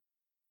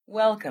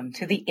Welcome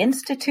to the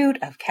Institute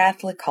of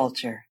Catholic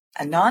Culture,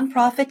 a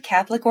nonprofit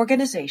Catholic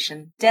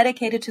organization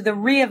dedicated to the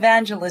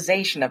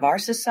re-evangelization of our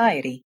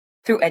society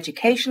through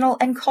educational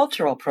and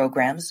cultural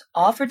programs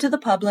offered to the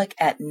public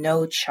at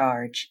no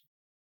charge.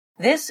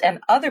 This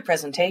and other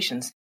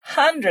presentations,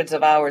 hundreds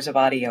of hours of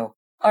audio,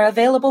 are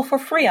available for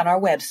free on our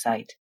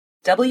website,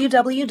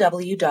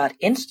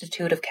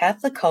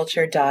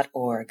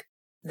 www.instituteofcatholicculture.org.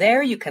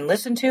 There you can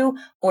listen to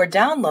or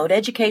download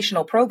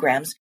educational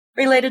programs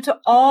related to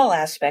all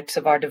aspects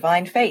of our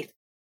divine faith,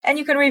 and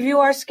you can review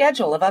our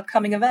schedule of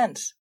upcoming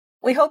events.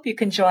 We hope you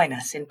can join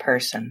us in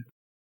person.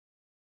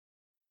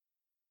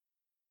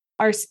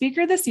 Our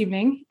speaker this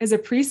evening is a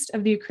priest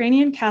of the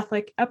Ukrainian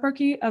Catholic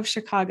Eparchy of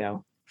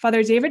Chicago.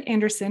 Father David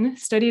Anderson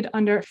studied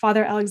under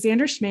Father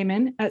Alexander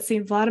Schmemann at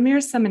St.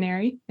 Vladimir's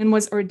Seminary and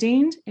was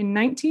ordained in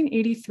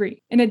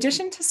 1983. In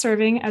addition to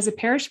serving as a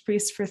parish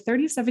priest for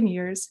 37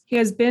 years, he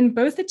has been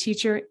both a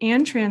teacher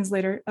and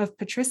translator of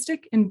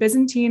patristic and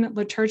Byzantine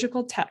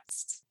liturgical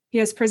texts. He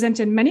has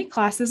presented many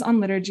classes on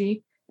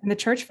liturgy and the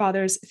Church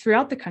Fathers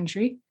throughout the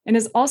country and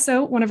is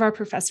also one of our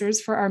professors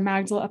for our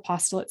Magdala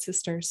Apostolate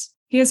Sisters.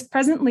 He is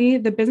presently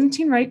the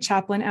Byzantine Rite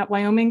chaplain at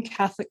Wyoming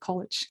Catholic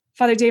College.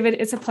 Father David,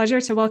 it's a pleasure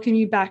to welcome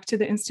you back to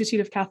the Institute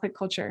of Catholic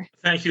Culture.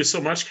 Thank you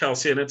so much,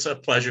 Kelsey, and it's a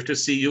pleasure to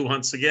see you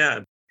once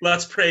again.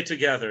 Let's pray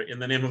together in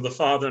the name of the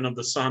Father, and of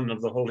the Son, and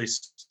of the Holy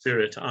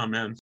Spirit.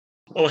 Amen.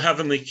 O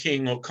Heavenly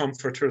King, O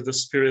Comforter, the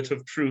Spirit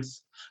of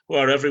truth, who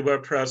are everywhere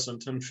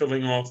present and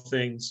filling all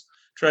things,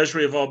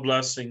 treasury of all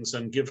blessings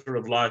and giver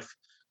of life,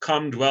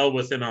 come dwell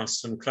within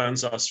us and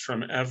cleanse us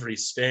from every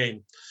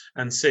stain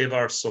and save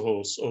our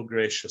souls, O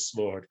gracious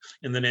Lord.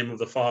 In the name of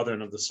the Father,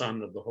 and of the Son,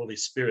 and of the Holy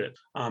Spirit.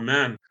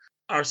 Amen.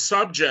 Our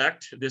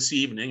subject this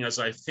evening, as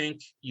I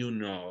think you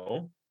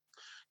know,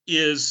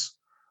 is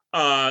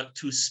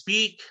to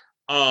speak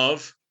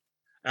of,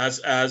 as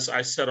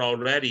I said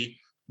already,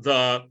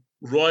 the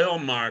royal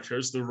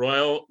martyrs, the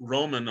royal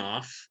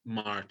Romanov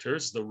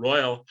martyrs, the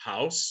royal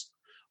house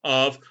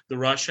of the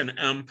Russian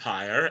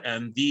Empire,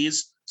 and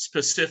these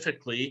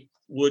specifically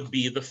would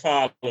be the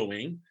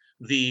following: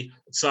 the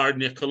Tsar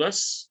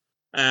Nicholas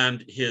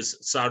and his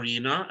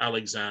Tsarina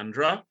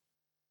Alexandra,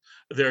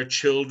 their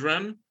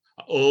children,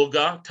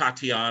 Olga,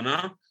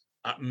 Tatiana,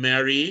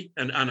 Mary,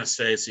 and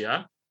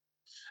Anastasia,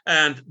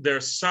 and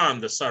their son,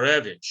 the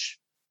Tsarevich,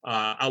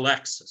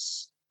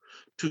 Alexis.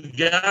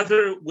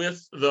 Together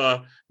with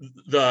the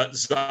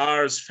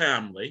Tsar's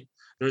family,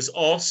 there's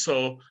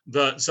also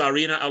the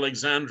Tsarina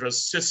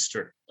Alexandra's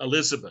sister,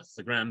 Elizabeth,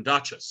 the Grand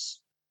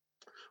Duchess,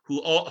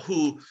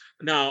 who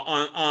now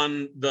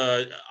on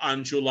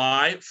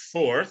July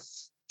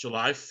 4th,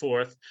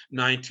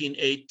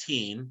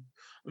 1918,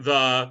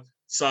 the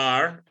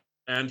Tsar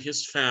and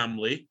his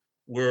family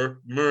were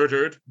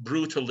murdered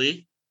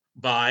brutally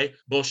by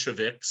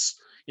Bolsheviks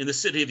in the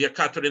city of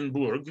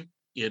Yekaterinburg.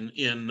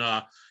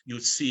 You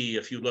see,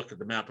 if you look at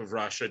the map of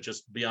Russia,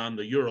 just beyond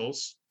the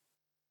Urals.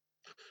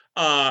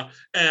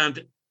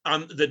 And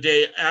on the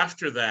day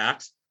after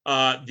that,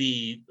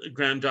 the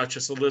Grand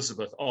Duchess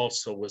Elizabeth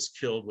also was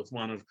killed with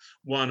one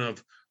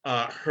of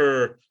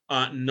her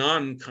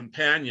nun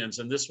companions,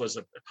 and this was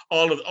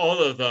all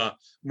of the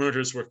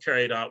murders were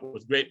carried out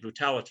with great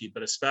brutality,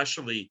 but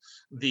especially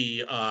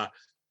the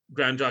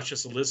Grand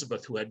Duchess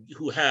Elizabeth,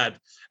 who had,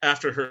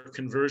 after her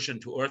conversion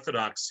to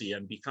Orthodoxy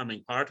and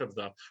becoming part of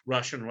the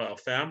Russian royal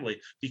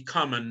family,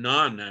 become a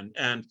nun,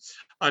 and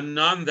a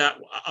nun that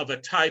of a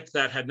type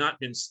that had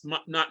not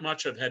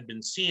much had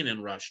been seen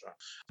in Russia.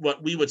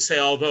 What we would say,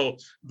 although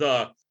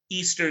the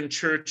Eastern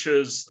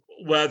churches,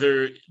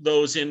 whether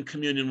those in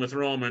communion with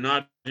Rome or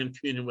not in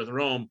communion with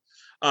Rome,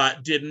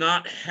 did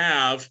not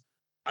have,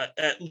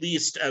 at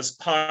least as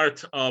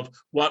part of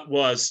what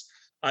was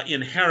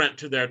inherent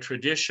to their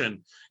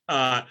tradition,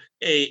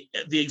 the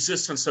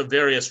existence of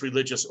various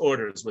religious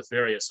orders with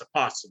various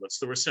apostolates.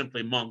 There were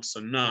simply monks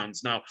and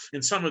nuns. Now,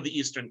 in some of the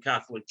Eastern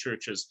Catholic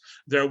churches,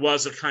 there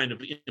was a kind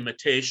of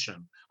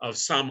imitation of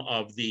some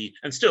of the,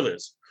 and still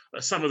is,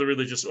 some of the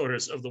religious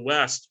orders of the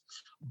West.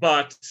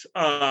 But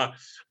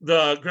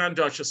the Grand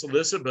Duchess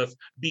Elizabeth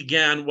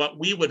began what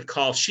we would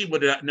call, she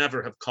would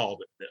never have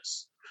called it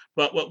this,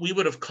 but what we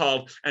would have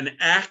called an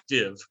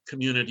active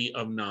community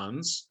of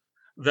nuns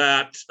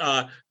that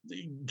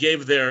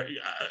gave their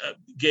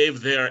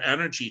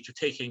energy to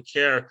taking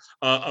care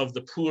of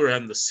the poor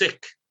and the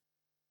sick.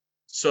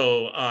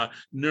 So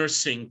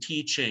nursing,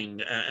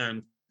 teaching,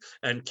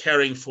 and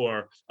caring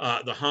for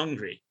the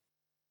hungry.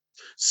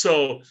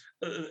 So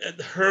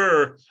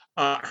her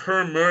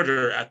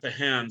murder at the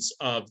hands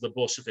of the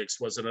Bolsheviks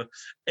was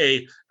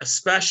a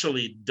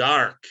especially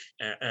dark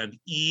and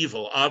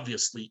evil,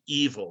 obviously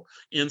evil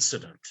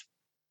incident.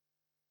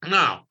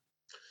 Now,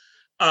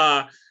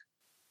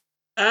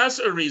 as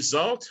a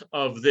result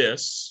of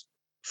this,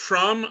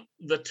 from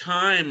the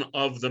time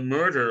of the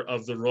murder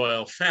of the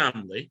royal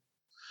family,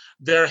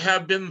 there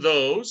have been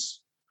those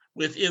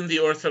within the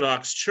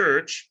Orthodox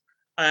Church,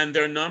 and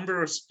their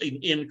numbers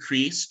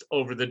increased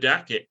over the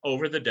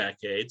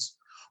decades,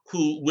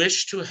 who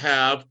wished to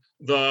have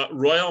the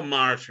royal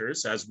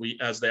martyrs, as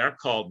they are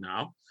called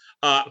now,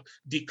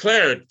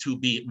 declared to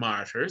be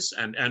martyrs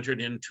and entered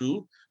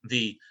into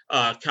the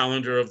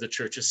calendar of the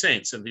Church of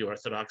Saints in the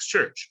Orthodox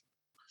Church.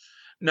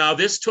 Now,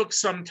 this took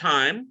some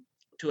time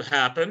to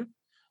happen.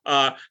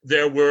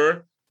 There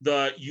were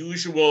the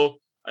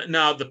usual,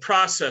 now the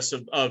process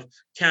of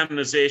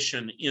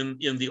canonization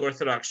in the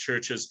Orthodox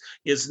churches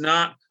is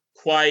not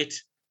quite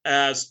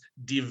as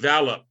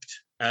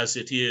developed as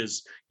it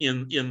is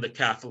in the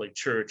Catholic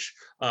Church,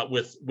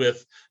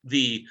 with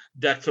the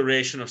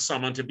declaration of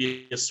someone to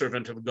be a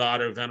servant of God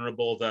or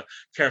venerable, the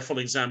careful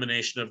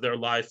examination of their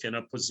life in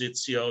a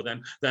positio,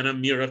 then a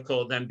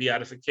miracle, then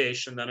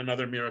beatification, then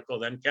another miracle,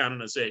 then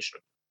canonization.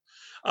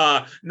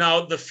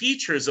 Now, the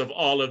features of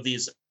all of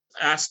these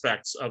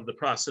aspects of the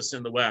process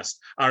in the West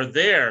are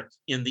there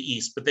in the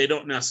East, but they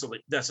don't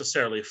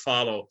necessarily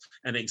follow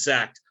an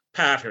exact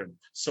pattern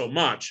so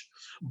much.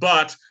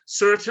 But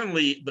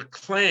certainly the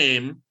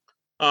claim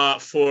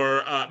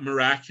for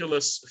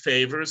miraculous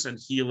favors and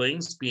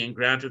healings being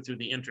granted through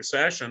the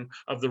intercession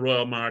of the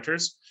royal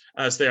martyrs,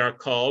 as they are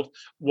called,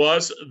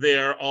 was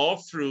there all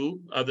through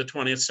the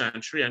 20th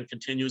century and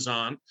continues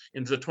on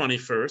into the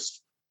 21st.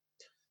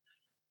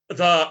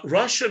 The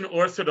Russian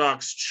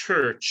Orthodox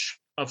Church,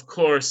 of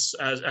course,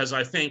 as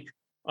I think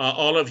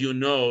all of you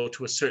know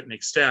to a certain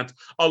extent,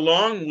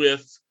 along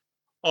with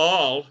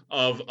all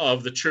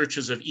of the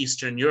churches of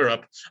Eastern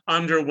Europe,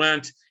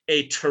 underwent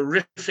a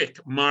terrific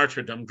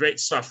martyrdom, great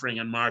suffering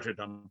and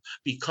martyrdom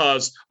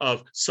because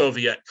of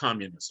Soviet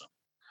communism.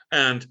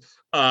 And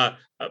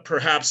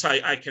perhaps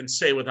I can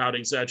say without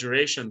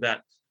exaggeration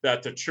that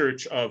the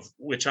church of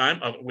which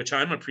I'm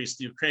a priest,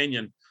 the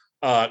Ukrainian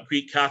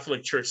Greek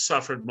Catholic Church,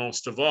 suffered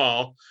most of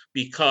all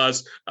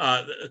because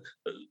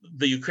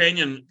the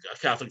Ukrainian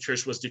Catholic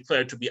Church was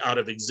declared to be out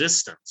of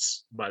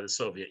existence by the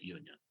Soviet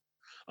Union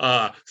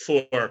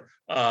for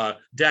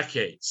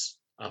decades,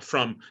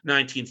 from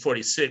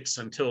 1946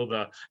 until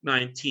the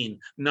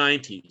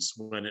 1990s,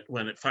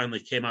 when it finally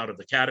came out of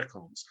the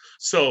catacombs.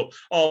 So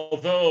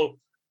although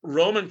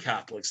Roman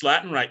Catholics,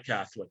 Latin Rite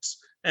Catholics,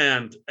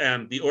 and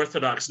the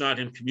Orthodox not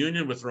in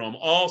communion with Rome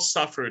all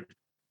suffered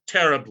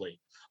terribly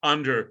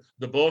under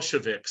the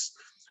Bolsheviks,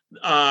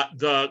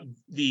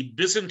 the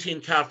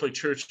Byzantine Catholic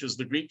churches,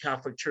 the Greek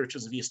Catholic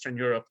churches of Eastern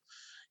Europe,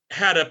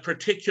 had a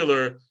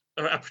particularly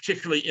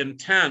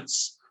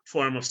intense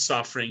form of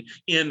suffering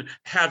in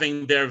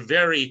having their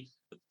very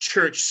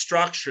church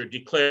structure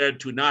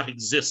declared to not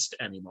exist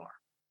anymore,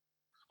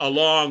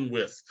 along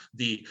with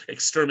the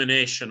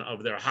extermination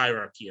of their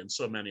hierarchy and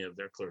so many of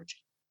their clergy.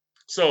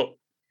 So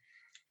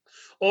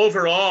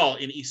overall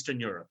in Eastern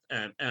Europe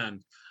and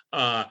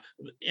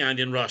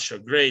in Russia,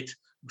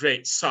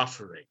 great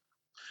suffering.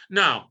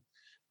 Now,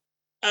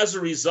 as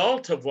a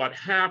result of what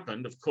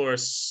happened, of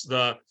course,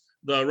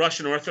 the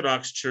Russian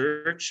Orthodox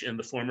Church in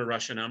the former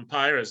Russian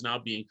Empire is now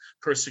being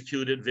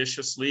persecuted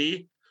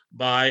viciously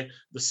by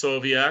the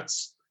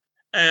Soviets.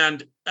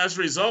 And as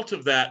a result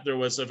of that, there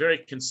was a very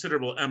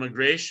considerable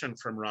emigration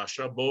from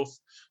Russia, both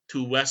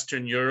to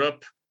Western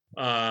Europe,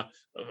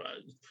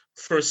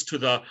 first to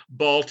the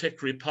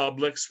Baltic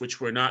republics, which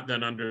were not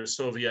then under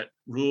Soviet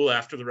rule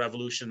after the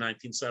revolution in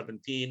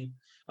 1917,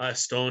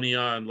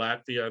 Estonia and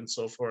Latvia and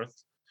so forth.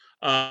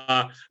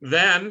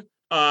 Then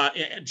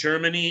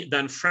Germany,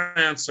 then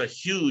France, a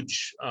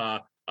huge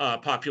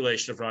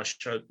population of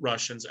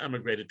Russians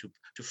emigrated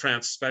to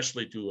France,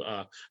 especially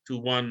to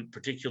one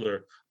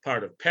particular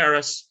part of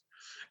Paris.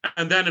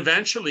 And then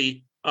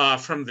eventually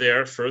from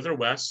there, further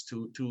west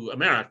to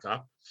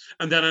America.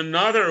 And then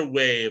another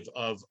wave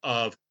of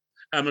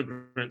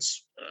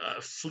immigrants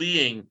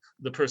fleeing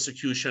the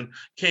persecution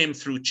came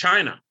through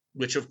China,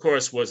 which of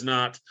course was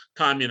not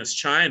communist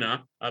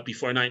China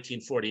before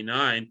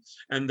 1949,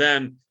 and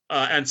then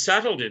and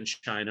settled in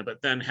China,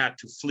 but then had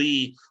to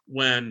flee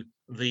when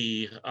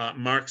the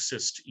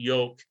Marxist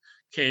yoke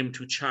came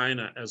to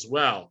China as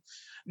well.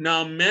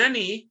 Now,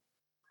 many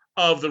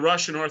of the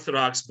Russian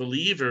Orthodox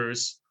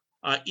believers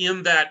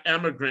in that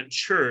emigrant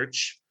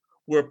church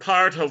were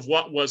part of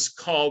what was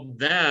called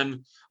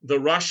then the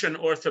Russian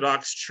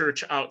Orthodox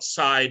Church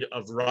outside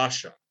of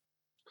Russia.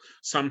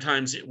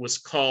 Sometimes it was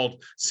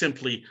called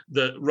simply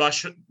the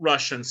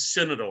Russian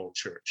Synodal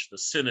Church, the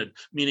synod,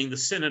 meaning the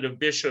synod of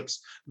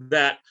bishops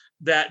that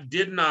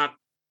did not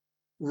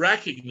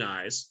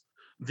recognize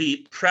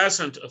the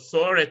present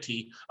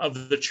authority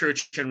of the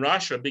church in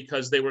Russia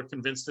because they were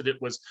convinced that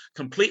it was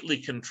completely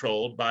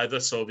controlled by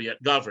the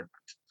Soviet government.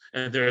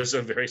 And there is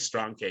a very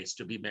strong case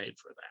to be made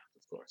for that,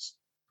 of course.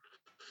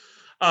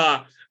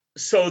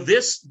 So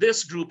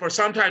this group, or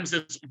sometimes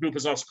this group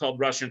is also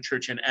called Russian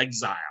Church in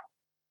Exile.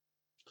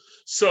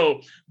 So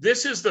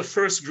this is the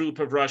first group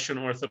of Russian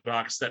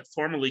Orthodox that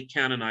formally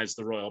canonized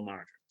the royal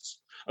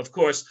martyrs. Of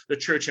course, the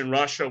church in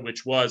Russia,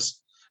 which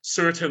was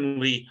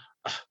certainly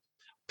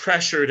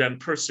pressured and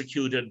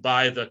persecuted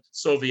by the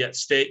Soviet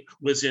state,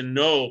 was in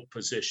no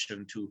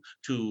position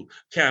to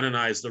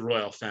canonize the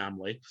royal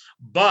family.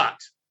 But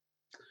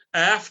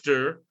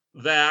after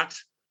that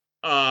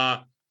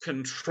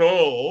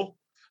control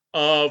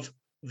of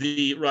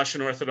the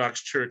Russian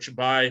Orthodox Church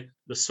by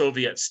the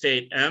Soviet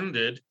state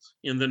ended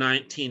in the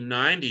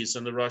 1990s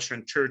and the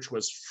Russian Church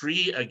was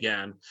free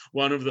again,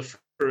 one of the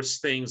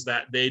first things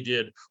that they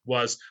did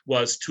was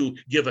to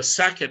give a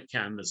second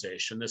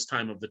canonization, this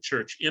time of the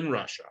church in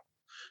Russia,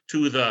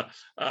 to the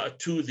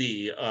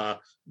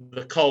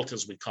cult,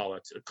 as we call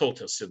it,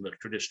 cultus in the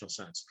traditional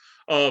sense,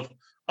 of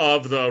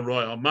the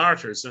royal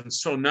martyrs. And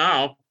so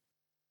now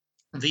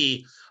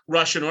the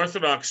Russian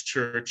Orthodox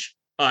Church,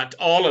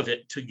 all of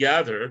it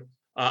together,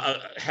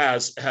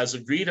 has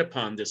agreed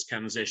upon this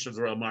canonization of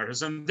the royal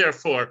martyrs, and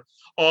therefore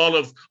all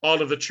of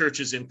the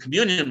churches in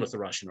communion with the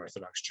Russian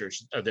Orthodox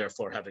Church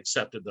therefore have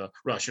accepted the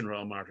Russian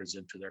royal martyrs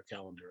into their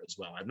calendar as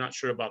well. I'm not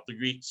sure about the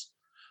Greeks,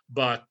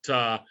 but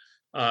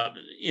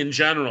in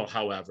general,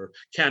 however,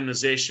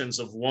 canonizations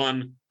of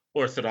one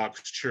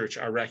Orthodox Church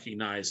are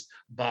recognized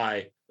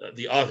by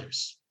the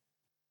others.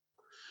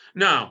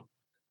 Now,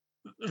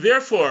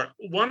 therefore,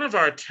 one of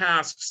our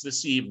tasks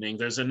this evening,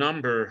 there's a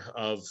number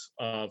of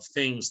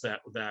things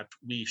that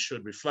we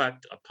should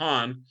reflect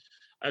upon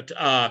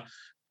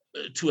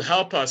to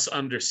help us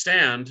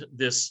understand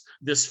this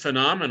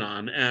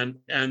phenomenon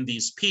and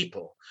these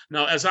people.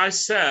 Now, as I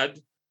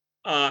said,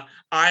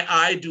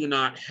 I do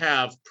not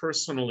have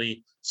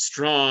personally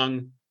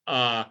strong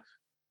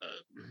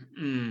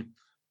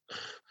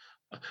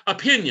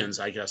opinions,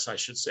 I guess I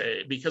should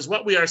say, because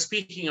what we are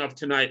speaking of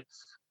tonight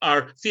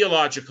are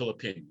theological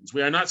opinions.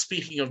 We are not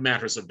speaking of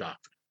matters of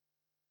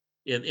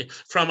doctrine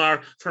from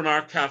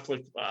our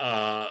Catholic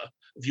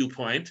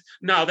viewpoint.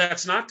 Now,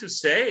 that's not to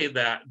say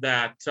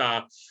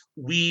that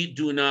we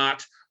do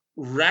not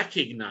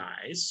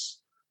recognize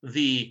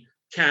the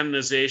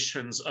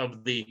canonizations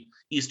of the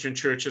Eastern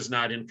Church as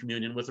not in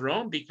communion with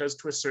Rome, because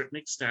to a certain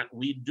extent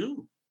we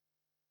do.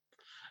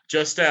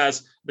 Just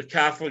as the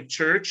Catholic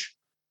Church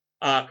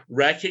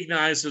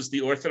recognizes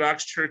the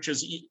Orthodox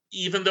churches,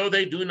 even though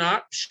they do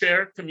not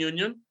share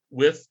communion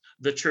with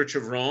the Church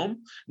of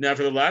Rome,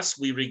 nevertheless,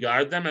 we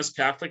regard them as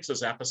Catholics,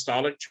 as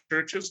apostolic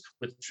churches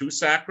with true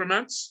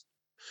sacraments,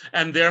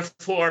 and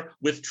therefore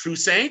with true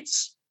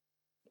saints.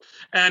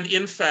 And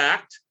in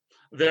fact,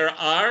 there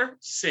are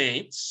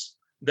saints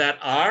that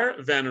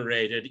are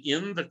venerated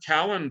in the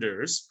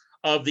calendars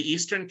of the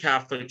Eastern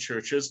Catholic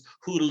churches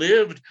who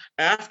lived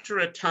after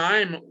a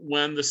time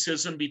when the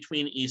schism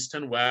between East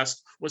and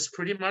West was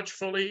pretty much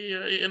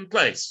fully in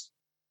place.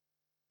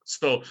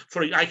 So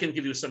I can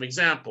give you some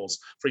examples.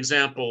 For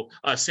example,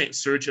 Saint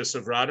Sergius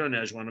of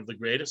Radonej, one of the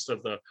greatest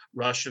of the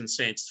Russian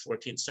saints,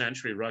 14th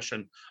century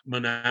Russian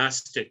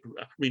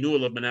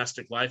renewal of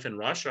monastic life in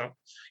Russia,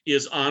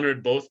 is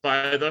honored both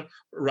by the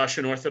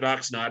Russian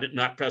Orthodox,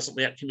 not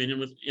presently at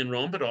communion in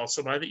Rome, but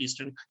also by the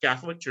Eastern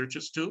Catholic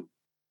churches too.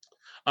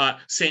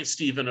 Saint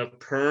Stephen of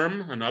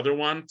Perm, another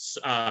one,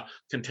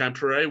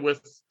 contemporary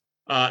with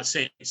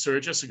Saint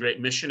Sergius, a great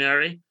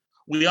missionary.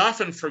 We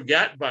often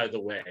forget, by the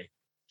way,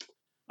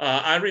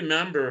 I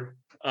remember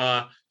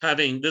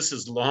this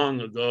is long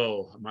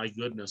ago, my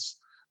goodness,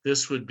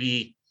 this would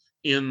be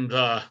in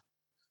the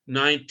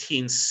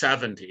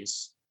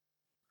 1970s.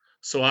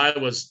 So I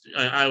was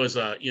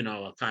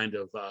a kind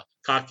of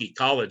cocky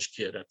college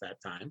kid at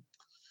that time,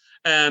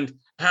 and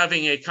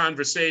having a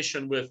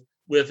conversation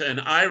with an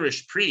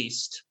Irish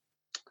priest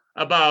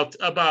about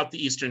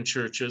the Eastern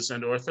churches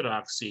and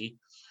Orthodoxy.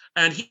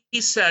 And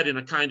he said in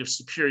a kind of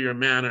superior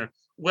manner,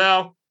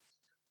 well,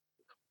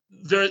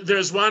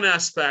 there's one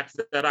aspect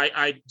that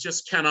I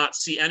just cannot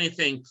see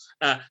anything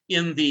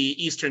in the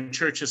Eastern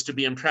churches to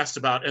be impressed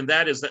about, and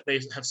that is that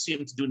they have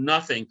seemed to do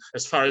nothing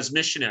as far as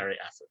missionary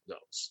effort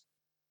goes.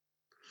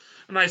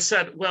 And I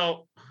said,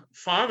 well,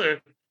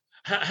 Father,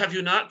 have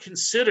you not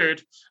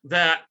considered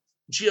that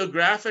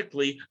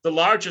geographically, the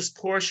largest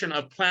portion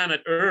of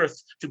planet Earth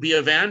to be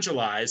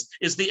evangelized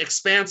is the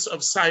expanse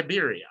of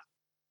Siberia?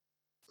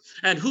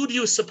 And who do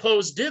you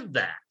suppose did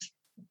that?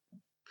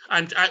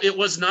 It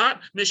was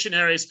not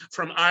missionaries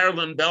from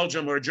Ireland,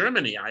 Belgium, or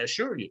Germany, I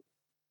assure you.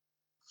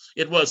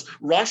 It was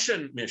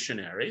Russian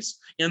missionaries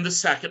in the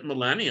second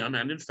millennium,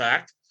 and in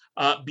fact,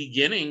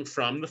 beginning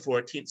from the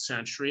 14th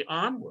century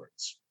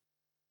onwards.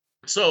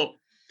 So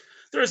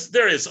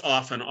there is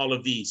often all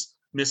of these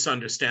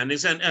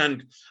misunderstandings,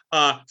 and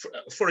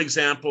for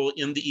example,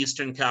 in the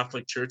Eastern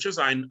Catholic churches,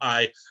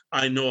 I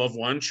know of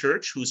one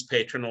church whose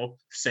patronal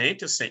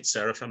saint is Saint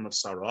Seraphim of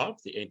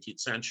Sarov, the 18th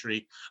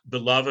century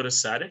beloved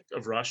ascetic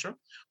of Russia,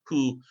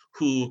 who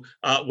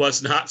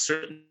was not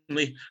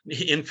certainly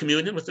in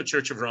communion with the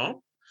Church of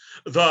Rome.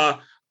 The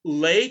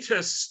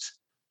latest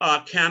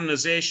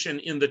canonization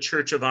in the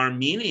Church of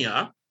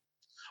Armenia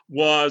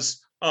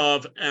was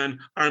of an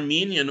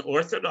Armenian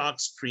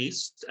Orthodox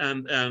priest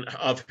and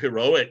of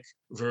heroic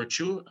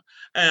virtue.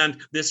 And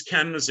this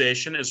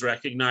canonization is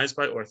recognized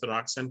by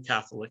Orthodox and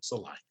Catholics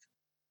alike.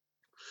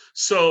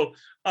 So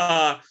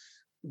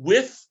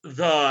with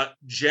the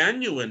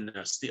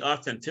genuineness, the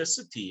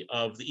authenticity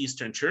of the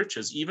Eastern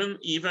churches,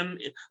 even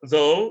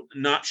though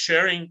not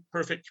sharing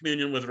perfect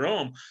communion with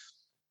Rome,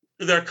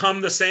 there come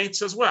the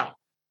saints as well.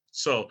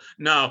 So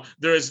now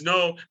there is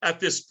no, at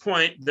this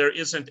point, there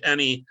isn't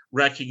any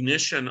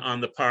recognition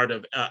on the part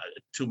of,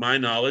 to my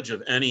knowledge,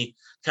 of any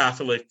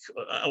Catholic,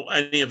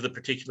 any of the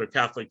particular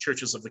Catholic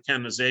churches of the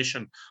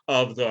canonization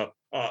of the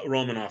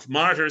Romanov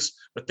martyrs,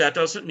 but that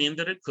doesn't mean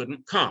that it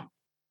couldn't come.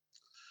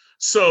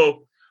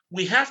 So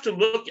we have to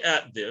look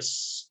at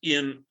this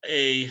in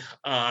a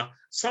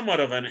somewhat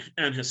of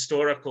an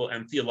historical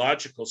and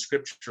theological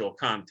scriptural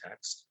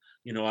context.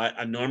 You know,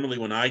 I normally,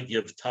 when I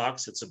give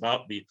talks, it's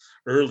about the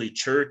early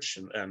church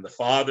and the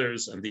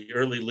fathers and the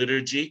early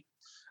liturgy.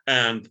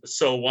 And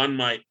so one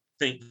might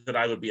think that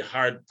I would be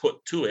hard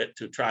put to it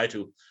to try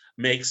to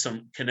make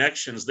some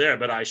connections there,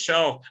 but I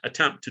shall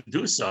attempt to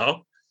do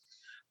so.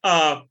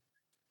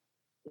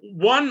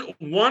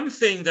 One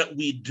thing that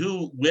we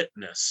do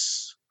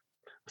witness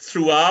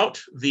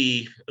throughout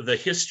the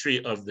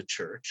history of the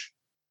church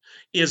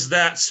is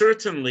that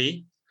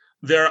certainly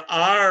there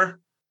are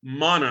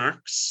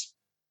monarchs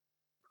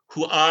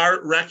who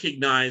are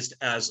recognized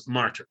as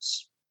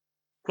martyrs.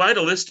 Quite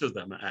a list of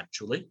them,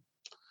 actually.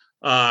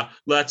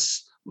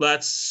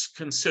 Let's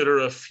consider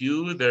a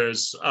few.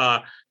 There's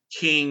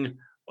King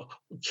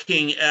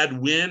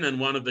Edwin and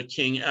one of the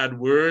King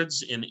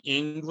Edwards in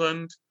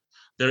England.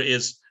 There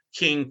is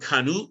King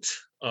Canute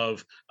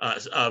of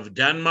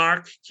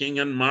Denmark, king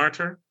and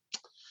martyr.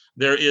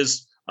 There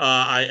is,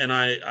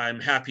 I'm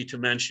happy to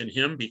mention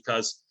him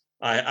because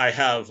I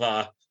have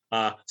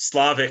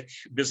Slavic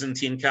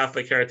Byzantine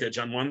Catholic heritage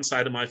on one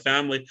side of my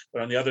family,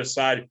 but on the other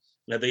side,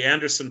 the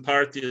Anderson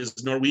part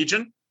is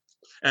Norwegian,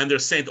 and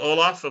there's Saint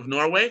Olaf of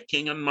Norway,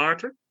 king and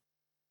martyr.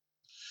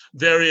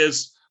 There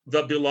is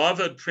the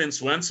beloved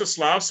Prince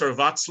Wenceslaus or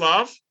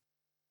Václav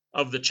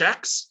of the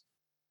Czechs,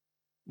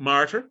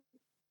 martyr.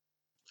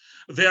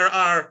 There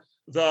are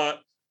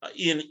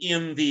in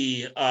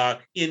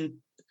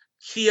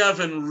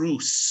Kievan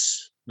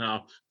Rus.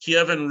 Now,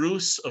 Kievan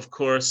Rus, of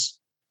course,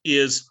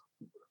 is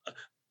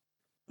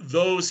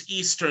those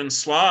Eastern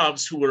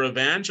Slavs who were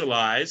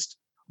evangelized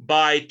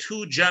by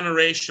 2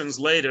 generations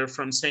later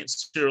from St.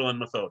 Cyril and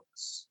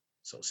Methodius.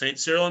 So St.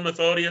 Cyril and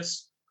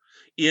Methodius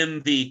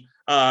in the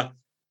 8th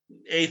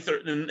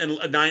and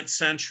 9th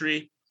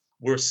century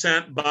were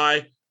sent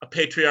by a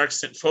patriarch,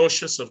 St.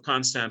 Photius of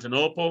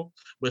Constantinople,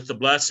 with the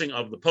blessing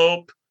of the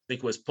Pope. I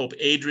think it was Pope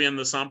Adrian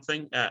or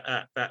something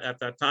at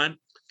that time,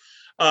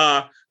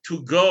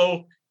 to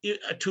go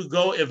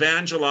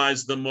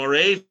evangelize the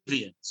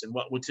Moravians in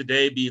what would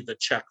today be the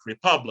Czech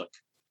Republic.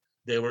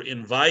 They were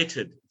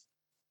invited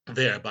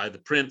there by the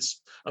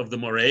prince of the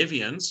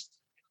Moravians,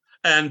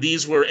 and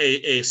these were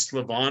a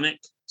Slavonic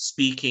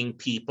speaking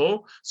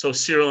people. So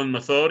Cyril and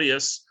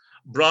Methodius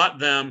brought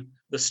them.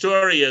 The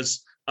story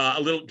is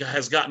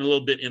has gotten a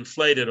little bit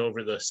inflated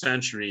over the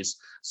centuries.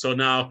 So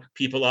now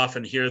people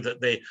often hear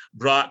that they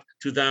brought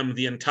to them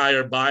the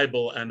entire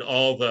Bible and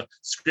all the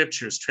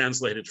scriptures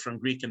translated from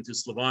Greek into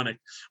Slavonic.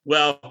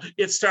 Well,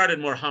 it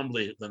started more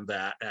humbly than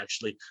that,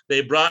 actually.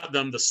 They brought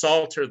them the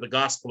Psalter, the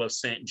Gospel of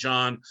St.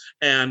 John,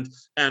 and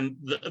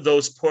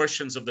those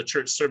portions of the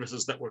church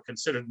services that were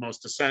considered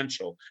most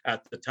essential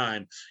at the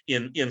time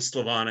in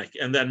Slavonic,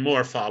 and then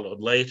more followed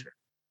later.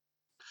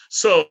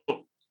 So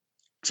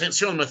St.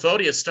 Cyril and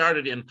Methodius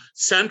started in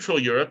Central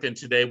Europe, in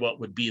today what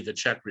would be the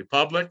Czech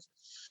Republic.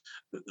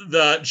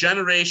 The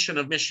generation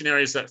of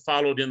missionaries that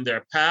followed in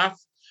their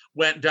path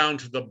went down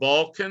to the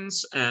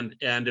Balkans and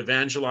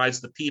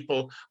evangelized the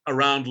people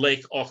around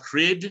Lake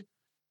Ohrid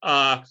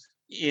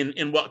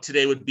in what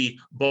today would be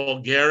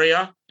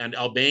Bulgaria and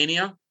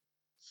Albania.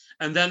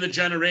 And then the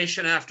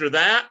generation after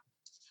that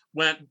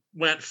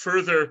went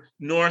further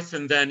north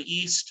and then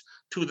east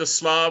to the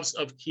Slavs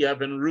of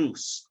Kievan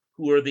Rus,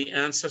 who are the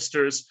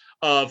ancestors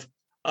of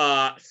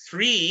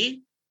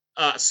 3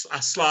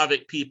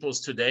 Slavic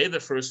peoples today. The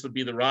first would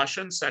be the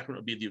Russians, second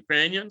would be the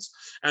Ukrainians,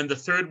 and the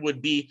third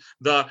would be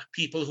the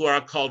people who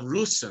are called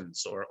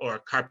Rusins or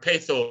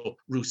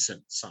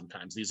Carpatho-Rusins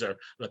sometimes. These are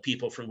the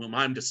people from whom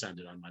I'm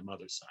descended on my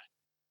mother's side.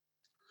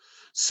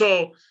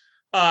 So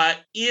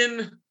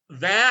in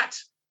that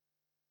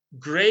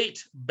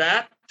great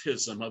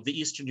baptism of the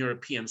Eastern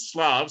European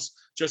Slavs,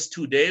 just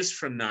 2 days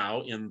from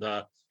now in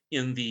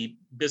the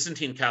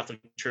Byzantine Catholic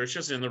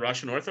churches, in the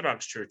Russian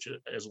Orthodox Church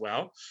as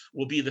well,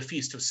 will be the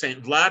feast of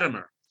Saint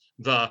Vladimir,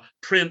 the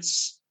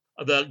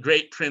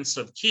great prince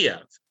of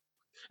Kiev,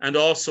 and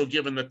also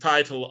given the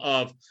title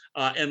of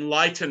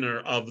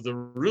Enlightener of the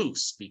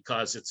Rus,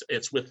 because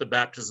it's with the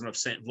baptism of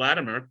Saint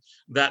Vladimir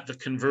that the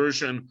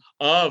conversion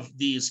of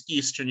these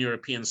Eastern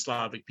European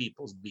Slavic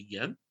peoples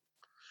begin.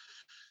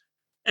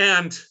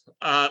 And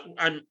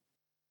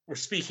we're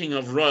speaking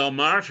of royal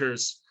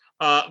martyrs.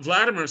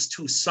 Vladimir's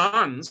 2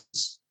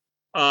 sons,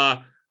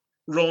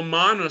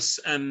 Romanus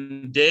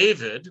and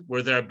David,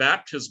 were their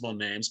baptismal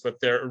names, but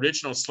their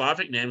original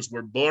Slavic names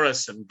were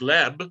Boris and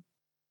Gleb,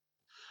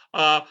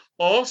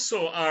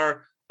 also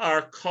are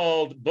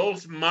called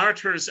both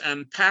martyrs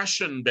and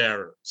passion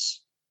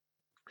bearers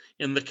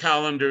in the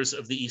calendars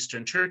of the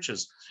Eastern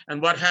churches.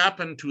 And what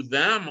happened to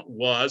them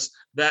was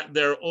that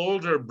their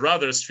older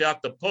brother,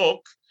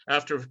 Sviatopolk,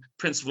 after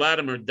Prince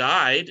Vladimir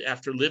died,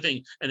 after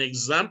living an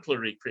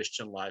exemplary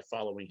Christian life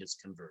following his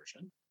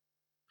conversion.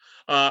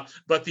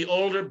 But the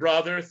older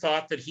brother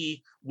thought that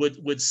he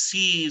would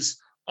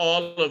seize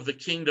all of the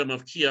kingdom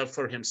of Kiev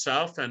for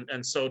himself,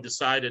 and so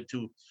decided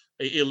to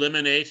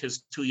eliminate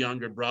his two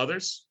younger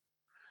brothers.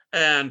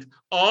 And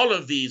all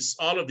of these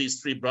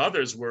three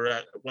brothers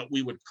were what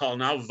we would call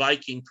now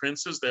Viking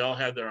princes. They all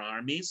had their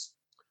armies.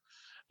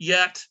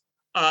 Yet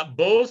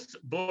both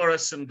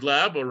Boris and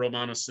Gleb, or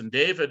Romanus and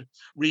David,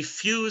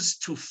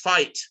 refused to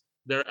fight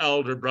their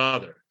elder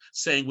brother,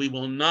 saying, "We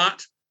will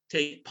not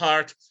take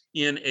part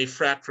in a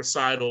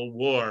fratricidal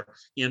war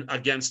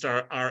against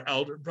our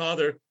elder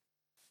brother.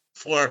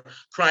 For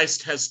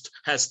Christ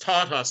has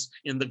taught us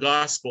in the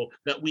gospel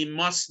that we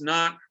must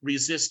not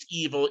resist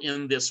evil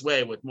in this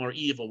way, with more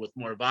evil, with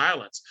more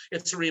violence."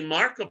 It's a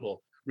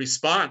remarkable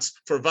response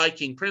for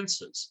Viking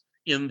princes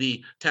in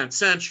the 10th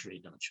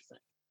century, don't you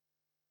think?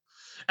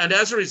 And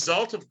as a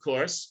result, of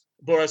course,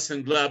 Boris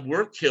and Gleb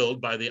were killed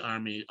by the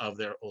army of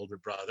their older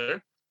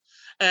brother.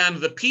 And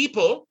the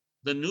people,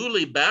 the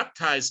newly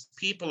baptized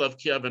people of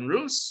Kievan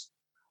Rus,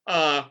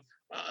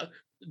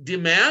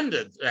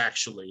 demanded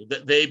actually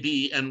that they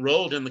be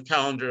enrolled in the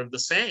calendar of the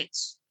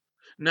saints.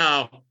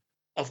 Now,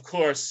 of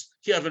course,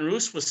 Kievan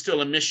Rus was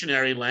still a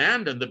missionary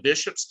land, and the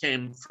bishops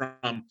came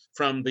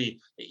from the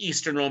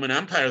Eastern Roman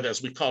Empire,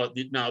 as we call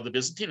it now, the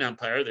Byzantine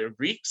Empire. They're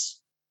Greeks.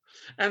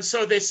 And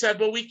so they said,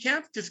 well, we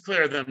can't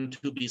declare them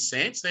to be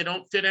saints. They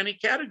don't fit any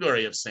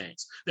category of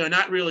saints. They're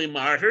not really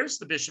martyrs,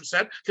 the bishop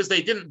said, because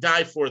they didn't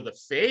die for the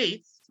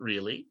faith,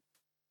 really.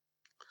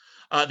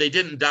 They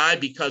didn't die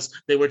because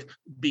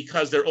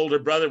their older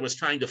brother was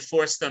trying to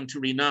force them to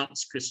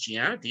renounce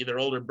Christianity. Their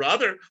older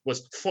brother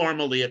was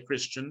formally a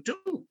Christian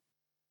too.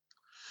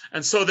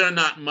 And so they're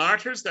not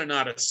martyrs, they're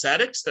not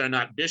ascetics, they're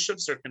not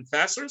bishops or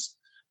confessors.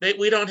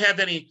 We don't have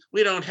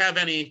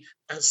any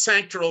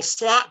sanctoral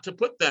slot to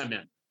put them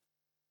in.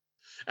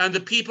 And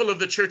the people of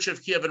the Church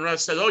of Kievan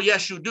Rus said, "Oh,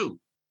 yes, you do.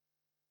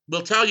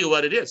 We'll tell you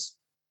what it is.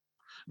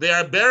 They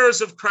are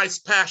bearers of Christ's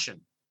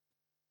passion,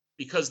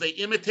 because they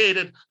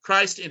imitated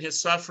Christ in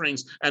his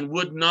sufferings and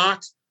would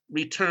not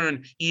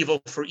return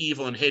evil for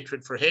evil and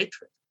hatred for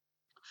hatred."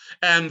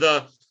 And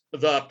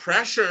the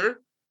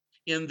pressure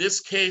in this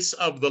case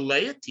of the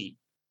laity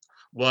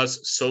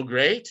was so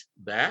great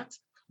that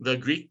the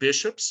Greek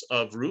bishops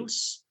of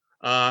Rus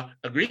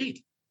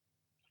agreed.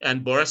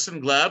 And Boris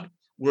and Gleb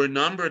were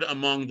numbered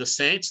among the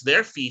saints.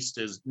 Their feast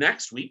is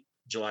next week,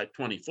 July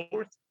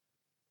 24th.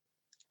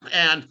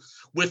 And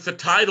with the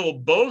title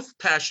both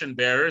passion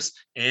bearers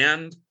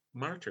and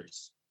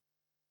martyrs.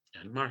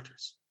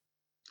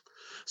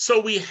 So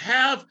we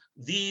have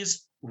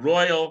these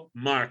royal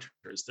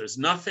martyrs. There's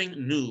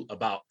nothing new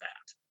about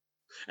that.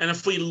 And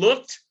if we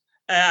looked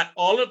at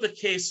all of the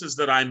cases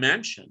that I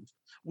mentioned,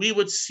 we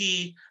would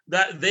see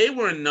that they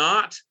were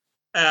not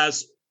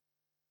as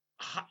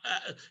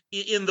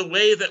in the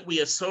way that we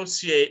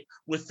associate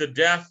with the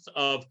death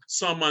of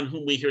someone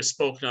whom we hear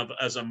spoken of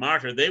as a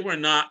martyr. They were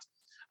not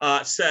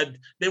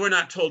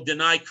told,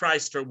 "Deny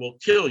Christ or we'll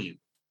kill you."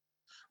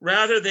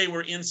 Rather, they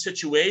were in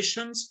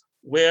situations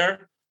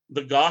where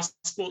the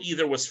gospel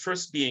either was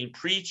first being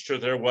preached or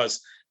there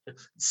was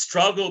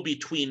struggle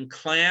between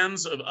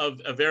clans of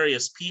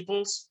various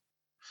peoples.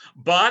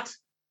 But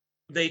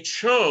they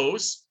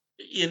chose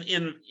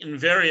in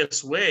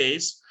various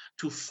ways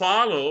to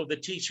follow the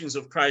teachings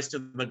of Christ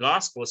in the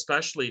gospel,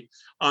 especially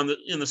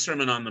in the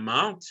Sermon on the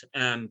Mount,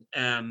 and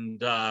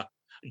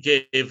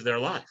gave their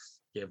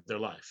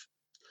life.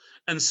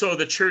 And so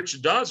the church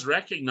does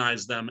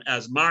recognize them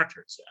as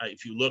martyrs.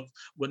 If you look,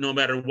 no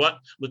matter what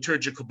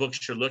liturgical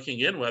books you're looking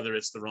in, whether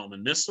it's the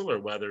Roman Missal or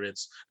whether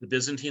it's the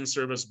Byzantine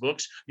service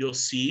books, you'll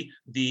see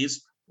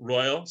these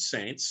royal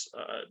saints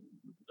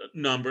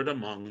numbered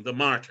among the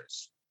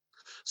martyrs.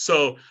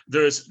 So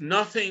there's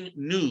nothing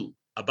new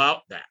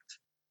about that.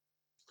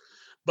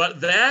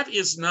 But that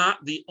is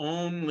not the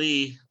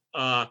only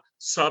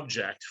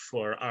subject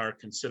for our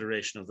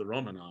consideration of the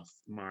Romanov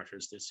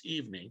martyrs this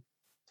evening,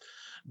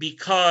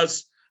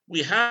 because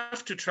we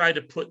have to try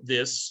to put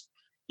this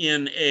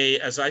in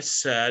as I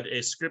said,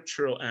 a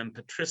scriptural and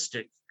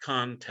patristic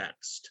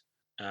context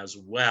as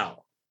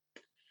well.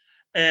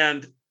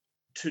 And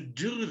to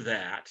do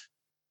that,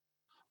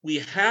 we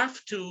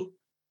have to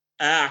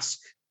ask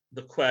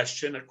the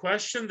question, a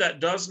question that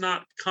does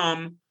not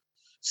come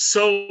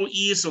so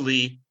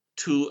easily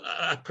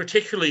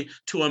particularly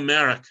to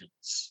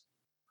Americans.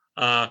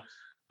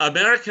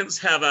 Americans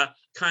have a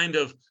kind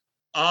of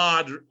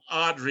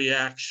odd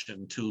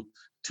reaction to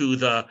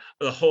the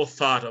whole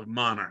thought of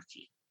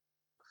monarchy.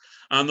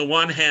 On the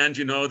one hand,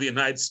 the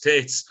United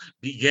States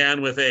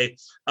began with a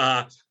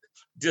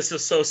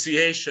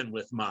disassociation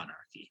with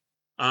monarchy.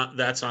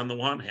 That's on the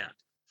one hand.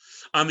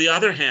 On the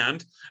other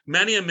hand,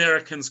 many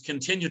Americans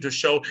continue to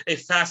show a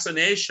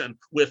fascination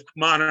with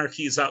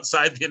monarchies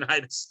outside the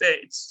United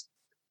States,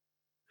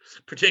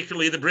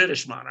 particularly the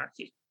British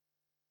monarchy.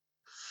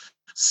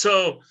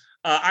 So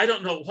I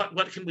don't know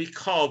what can we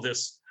call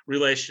this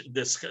relation,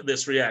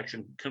 this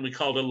reaction. Can we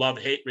call it a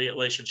love-hate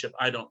relationship?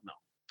 I don't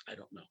know. I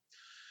don't know.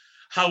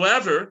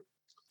 However,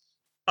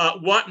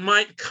 what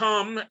might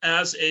come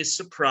as a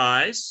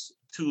surprise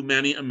to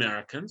many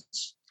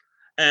Americans,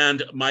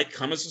 and might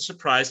come as a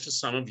surprise to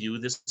some of you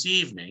this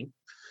evening,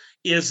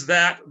 is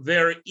that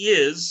there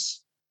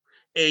is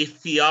a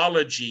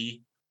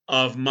theology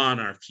of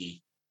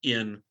monarchy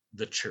in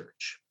the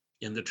church,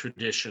 in the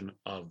tradition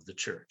of the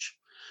church.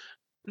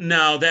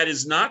 Now, that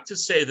is not to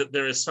say that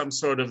there is some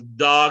sort of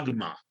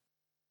dogma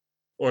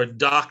or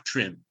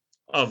doctrine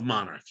of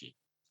monarchy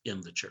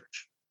in the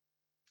church.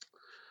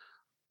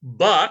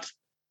 But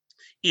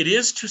it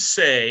is to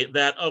say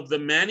that of the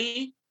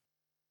many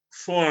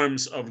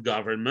forms of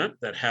government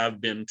that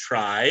have been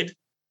tried,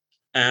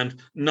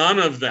 and none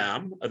of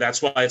them,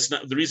 that's why it's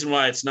not, the reason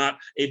why it's not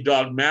a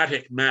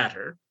dogmatic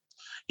matter,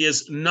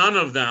 is none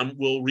of them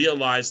will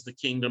realize the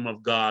kingdom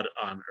of God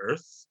on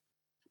earth,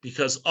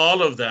 because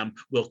all of them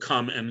will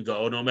come and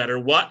go, no matter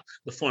what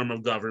the form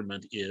of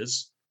government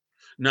is.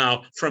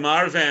 Now, from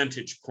our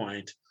vantage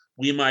point,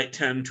 we might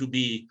tend to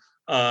be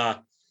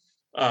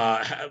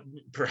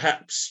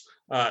perhaps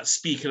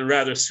speak in a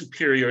rather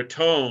superior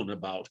tone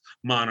about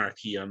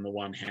monarchy on the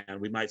one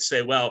hand. We might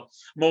say, well,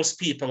 most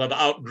people have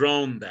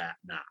outgrown that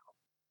now.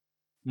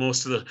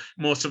 Most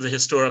of the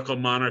historical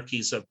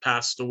monarchies have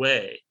passed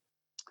away.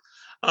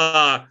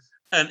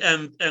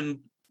 And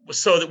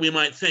so that we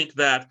might think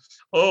that,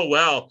 oh,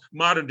 well,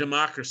 modern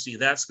democracy,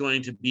 that's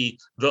going to be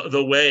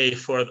the way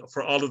for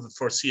all of the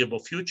foreseeable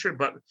future.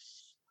 But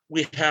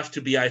we have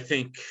to be, I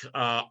think,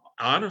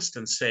 honest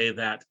and say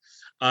that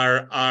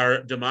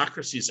our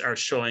democracies are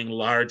showing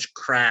large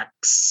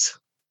cracks.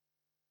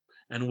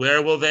 And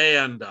where will they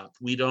end up?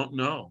 We don't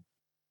know.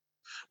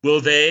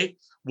 Will they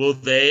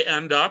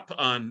end up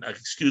on,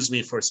 excuse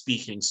me for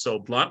speaking so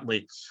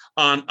bluntly,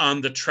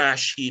 on the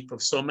trash heap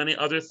of so many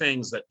other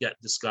things that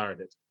get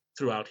discarded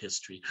throughout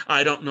history?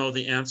 I don't know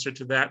the answer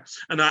to that.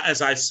 And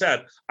as I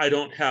said, I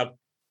don't have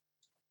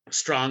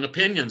strong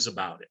opinions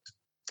about it.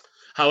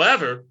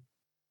 However,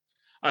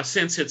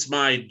 since it's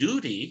my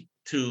duty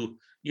to,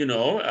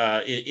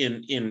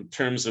 in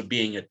terms of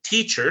being a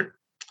teacher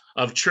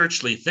of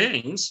churchly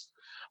things,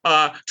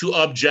 to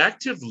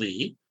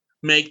objectively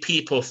make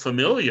people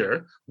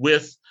familiar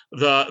with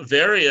the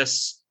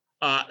various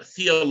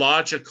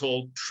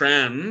theological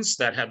trends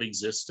that have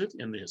existed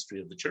in the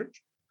history of the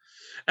church.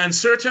 And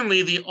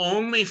certainly the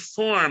only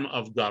form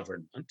of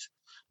government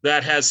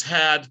that has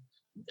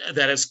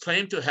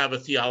claimed to have a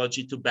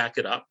theology to back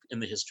it up in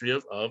the history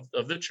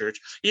of the church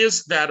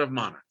is that of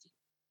monarchy.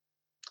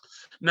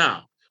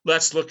 Now,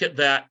 let's look at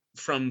that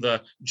from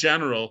the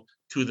general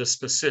to the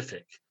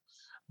specific,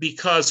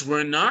 because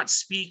we're not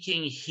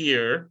speaking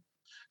here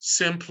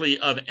simply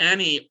of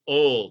any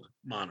old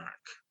monarch.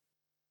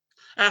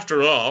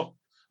 After all,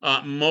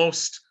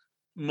 most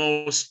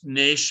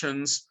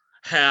nations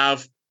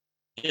have,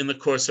 in the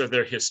course of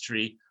their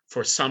history,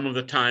 for some of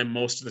the time,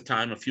 most of the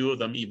time, a few of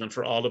them, even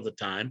for all of the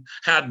time,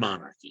 had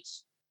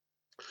monarchies.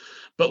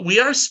 But we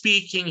are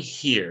speaking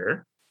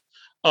here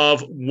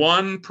of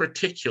one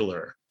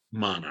particular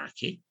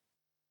monarchy,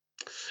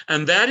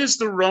 and that is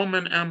the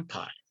Roman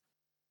Empire.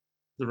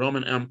 The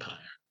Roman Empire.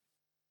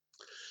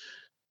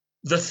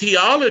 The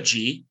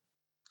theology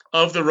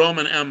of the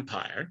Roman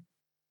Empire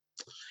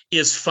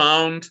is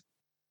found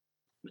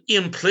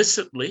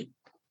implicitly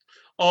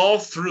all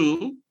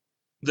through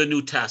the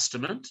New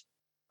Testament,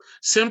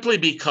 simply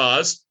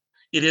because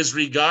it is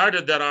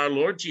regarded that our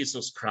Lord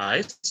Jesus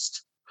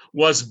Christ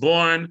was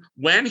born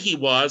when he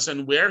was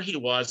and where he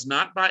was,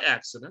 not by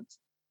accident,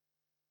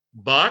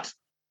 but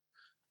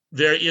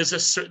there is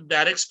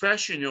that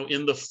expression,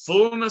 in the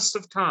fullness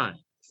of time,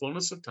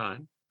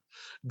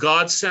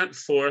 God sent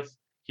forth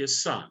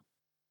his son.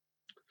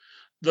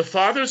 The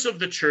fathers of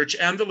the church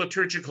and the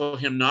liturgical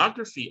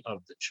hymnography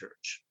of the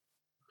church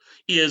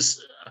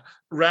is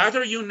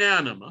rather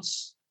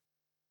unanimous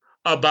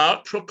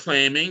about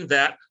proclaiming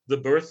that the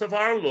birth of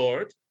our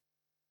Lord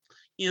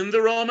in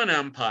the Roman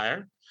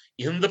Empire,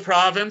 in the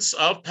province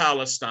of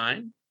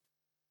Palestine,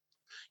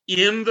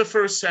 in the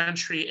 1st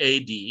century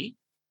AD,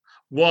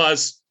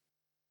 was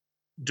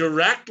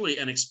directly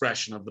an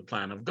expression of the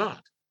plan of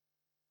God.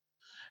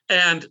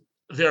 And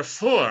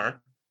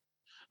therefore,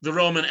 the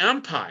Roman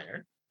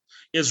Empire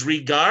is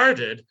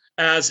regarded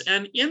as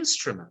an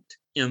instrument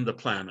in the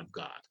plan of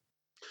God.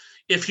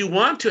 If you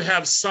want to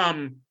have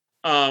some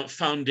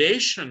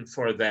foundation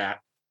for that,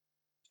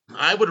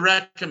 I would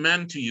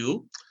recommend to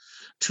you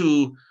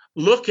to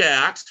look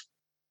at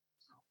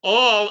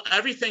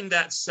everything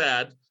that's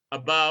said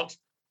about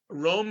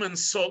Roman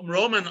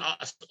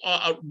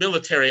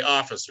military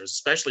officers,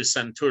 especially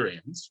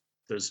centurions.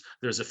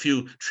 There's a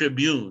few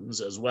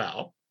tribunes as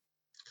well.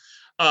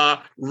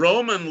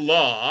 Roman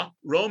law,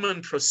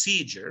 Roman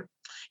procedure,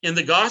 in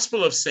the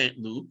Gospel of St.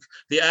 Luke,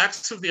 the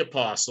Acts of the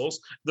Apostles,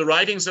 the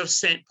writings of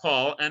St.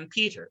 Paul and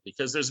Peter,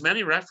 because there's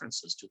many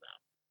references to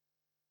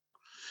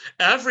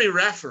them. Every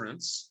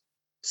reference,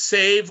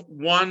 save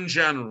one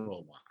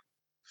general one,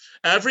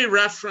 Every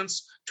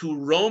reference to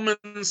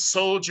Roman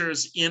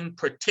soldiers in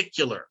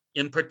particular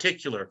in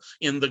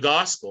the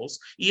Gospels,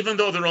 even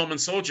though the Roman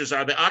soldiers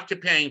are the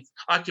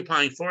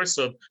occupying force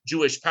of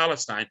Jewish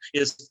Palestine,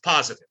 is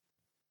positive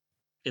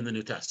in the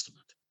New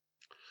Testament.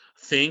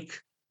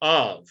 Think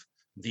of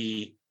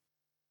the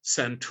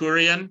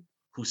centurion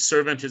whose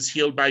servant is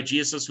healed by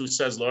Jesus, who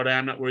says, Lord, I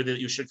am not worthy that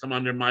you should come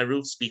under my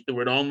roof. Speak the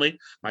word only.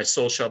 My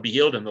soul shall be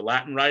healed. In the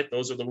Latin rite,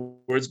 those are the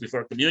words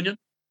before communion,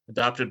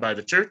 adopted by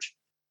the church.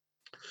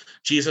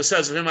 Jesus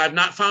says of him, I've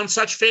not found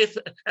such faith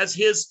as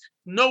his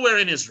nowhere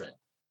in Israel.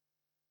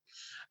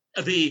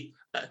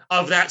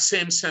 Of that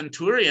same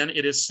centurion,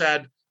 it is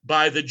said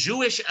by the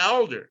Jewish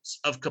elders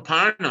of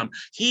Capernaum,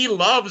 he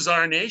loves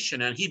our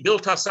nation and he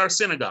built us our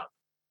synagogue.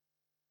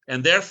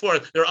 And therefore,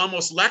 they're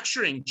almost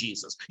lecturing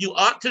Jesus. You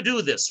ought to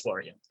do this for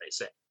him, they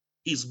say.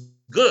 He's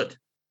good.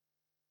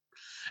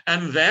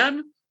 And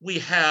then we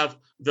have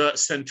the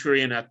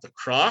centurion at the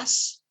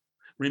cross.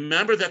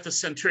 Remember that the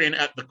centurion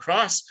at the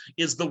cross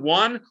is the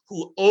one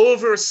who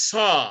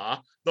oversaw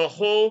the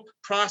whole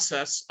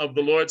process of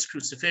the Lord's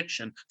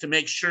crucifixion to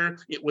make sure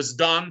it was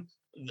done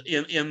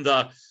in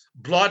the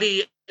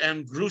bloody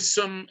and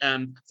gruesome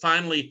and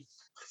finally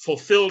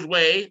fulfilled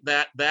way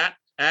that that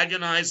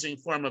agonizing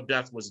form of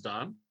death was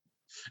done.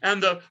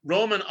 And the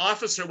Roman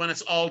officer, when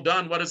it's all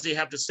done, what does he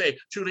have to say?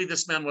 Truly,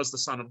 this man was the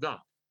Son of God.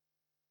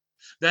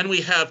 Then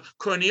we have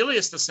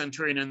Cornelius the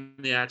centurion in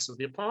the Acts of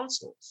the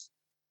Apostles,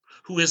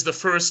 who is the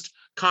first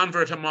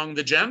convert among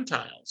the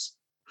Gentiles,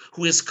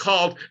 who is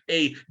called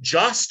a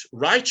just,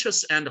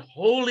 righteous, and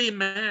holy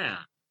man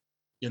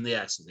in the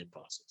Acts of the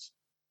Apostles.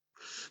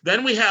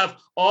 Then we have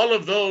all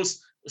of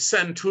those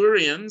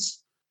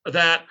centurions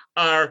that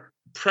are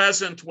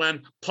present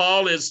when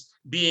Paul is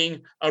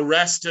being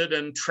arrested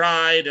and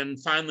tried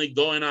and finally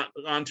going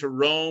on to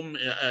Rome,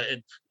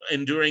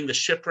 enduring the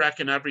shipwreck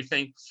and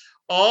everything.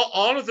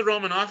 All of the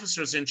Roman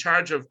officers in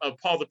charge of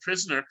Paul the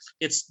prisoner,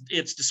 it's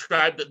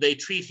described that they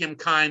treat him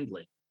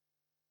kindly.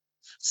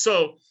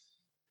 So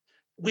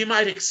we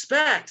might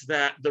expect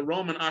that the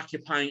Roman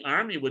occupying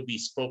army would be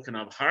spoken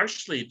of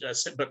harshly,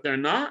 but they're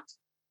not.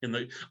 In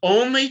the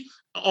only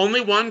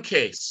one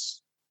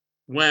case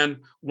when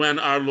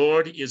our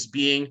Lord is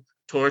being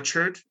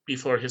tortured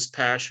before his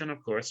passion,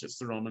 of course, it's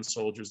the Roman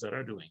soldiers that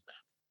are doing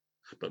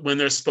that. But when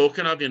they're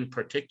spoken of in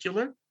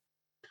particular,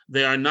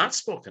 they are not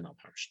spoken of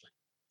harshly,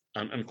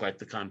 and quite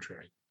the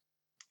contrary.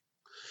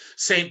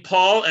 St.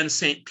 Paul and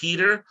St.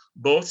 Peter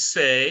both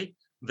say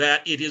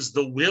that it is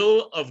the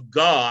will of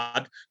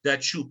God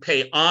that you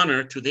pay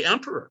honor to the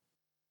emperor,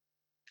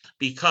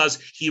 because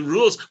he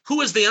rules.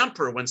 Who is the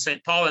emperor when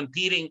St. Paul and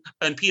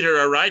Peter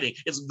are writing?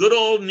 It's good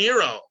old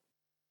Nero,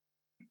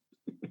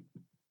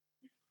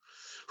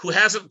 who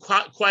hasn't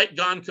quite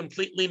gone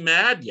completely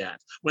mad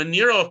yet. When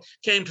Nero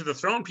came to the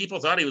throne, people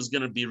thought he was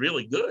going to be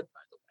really good,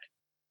 by the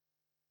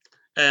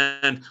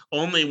way. And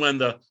only when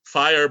the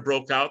fire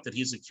broke out that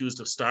he's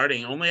accused of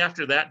starting, only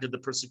after that did the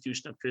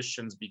persecution of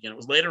Christians begin. It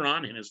was later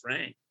on in his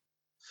reign.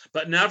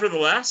 But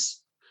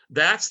nevertheless,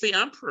 that's the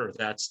emperor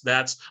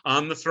that's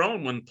on the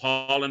throne when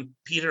Paul and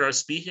Peter are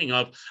speaking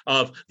of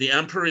the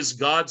emperor is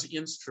God's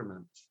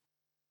instrument.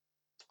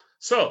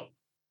 So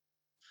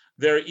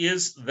there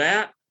is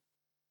that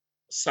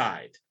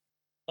side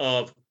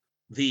of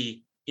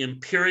the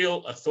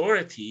imperial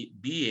authority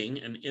being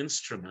an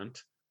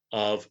instrument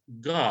of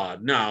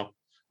God. Now,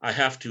 I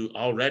have to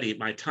already,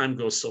 my time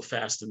goes so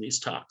fast in these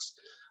talks.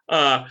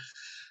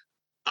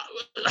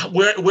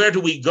 Where do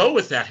we go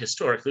with that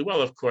historically?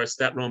 Well, of course,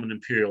 that Roman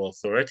imperial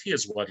authority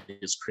is what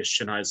is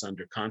Christianized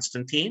under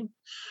Constantine,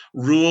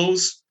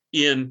 rules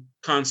in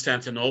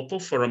Constantinople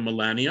for a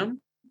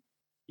millennium,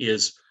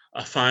 is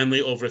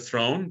finally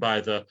overthrown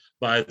by the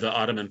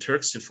Ottoman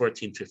Turks in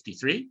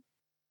 1453,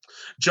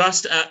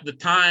 just at the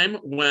time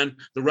when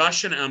the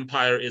Russian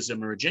Empire is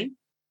emerging,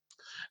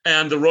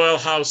 and the royal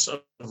house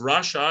of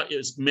Russia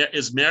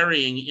is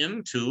marrying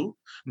into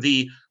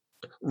the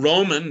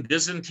Roman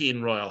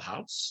Byzantine royal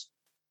house,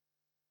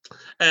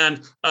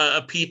 and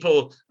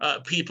people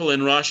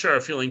in Russia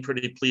are feeling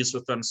pretty pleased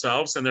with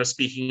themselves, and they're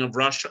speaking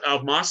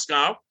of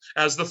Moscow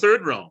as the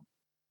third Rome.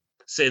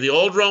 Say the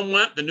old Rome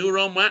went, the new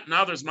Rome went,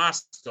 now there's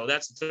Moscow.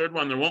 That's the third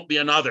one. There won't be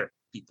another,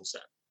 people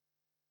said.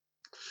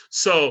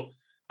 So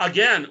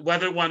again,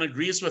 whether one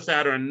agrees with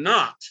that or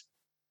not,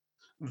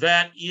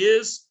 that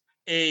is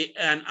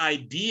an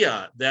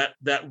idea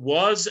that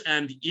was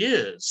and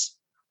is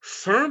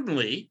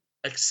firmly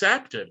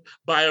accepted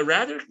by a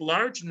rather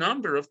large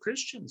number of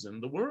Christians in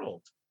the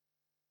world.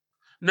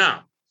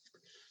 Now,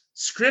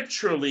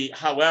 scripturally,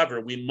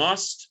 however, we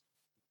must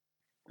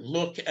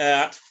look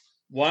at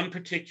one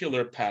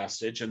particular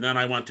passage, and then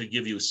I want to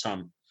give you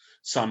some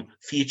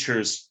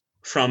features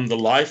from the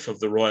life of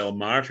the royal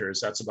martyrs.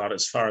 That's about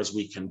as far as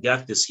we can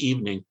get this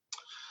evening.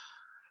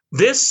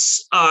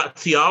 This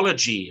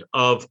theology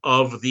of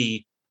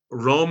the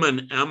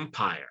Roman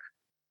Empire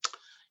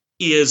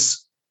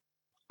is,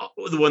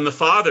 when the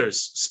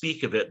fathers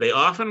speak of it, they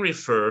often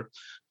refer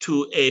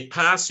to a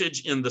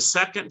passage in the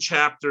second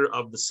chapter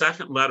of the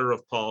second letter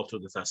of Paul to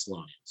the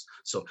Thessalonians.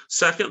 So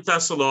 2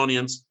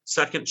 Thessalonians,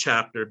 second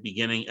chapter,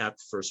 beginning at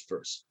the first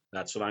verse.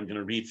 That's what I'm going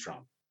to read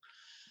from.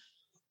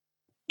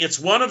 It's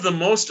one of the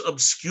most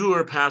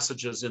obscure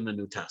passages in the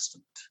New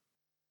Testament.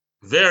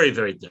 Very,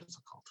 very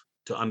difficult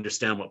to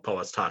understand what Paul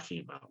is talking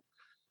about.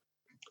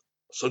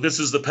 So this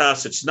is the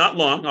passage. Not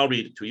long, I'll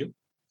read it to you.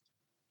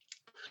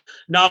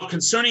 Now,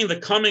 concerning the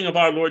coming of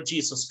our Lord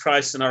Jesus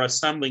Christ and our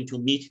assembling to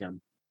meet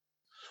him,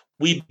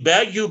 we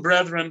beg you,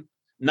 brethren,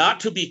 not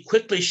to be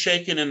quickly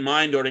shaken in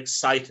mind or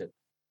excited,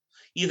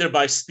 either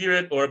by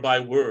spirit or by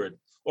word,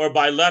 or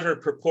by letter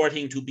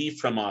purporting to be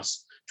from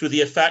us, to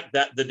the effect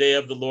that the day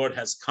of the Lord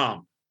has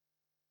come.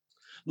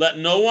 Let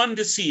no one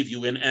deceive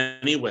you in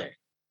any way,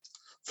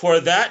 for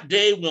that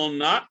day will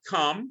not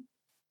come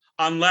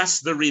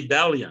unless the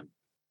rebellion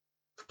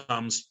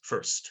comes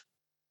first,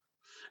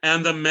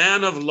 and the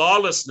man of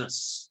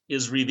lawlessness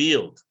is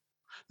revealed,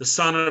 the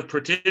son of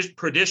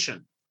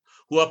perdition,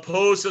 who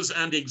opposes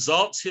and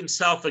exalts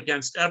himself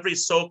against every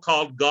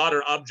so-called God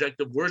or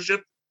object of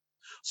worship,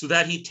 so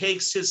that he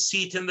takes his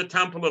seat in the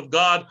temple of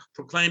God,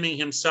 proclaiming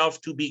himself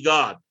to be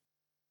God.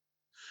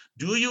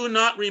 Do you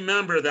not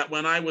remember that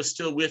when I was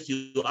still with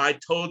you, I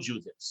told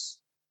you this?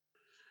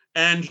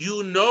 And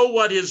you know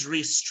what is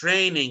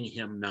restraining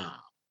him now,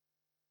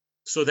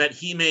 so that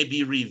he may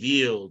be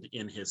revealed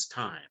in his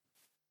time.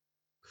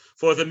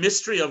 For the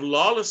mystery of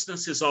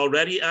lawlessness is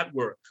already at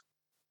work.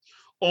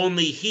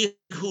 Only he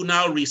who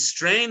now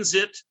restrains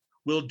it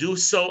will do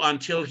so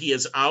until he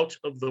is out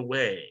of the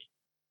way.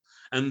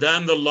 And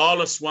then the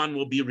lawless one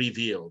will be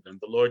revealed, and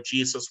the Lord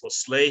Jesus will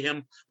slay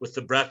him with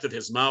the breath of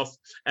his mouth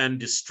and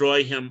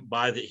destroy him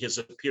by his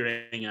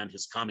appearing and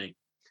his coming.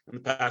 And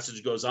the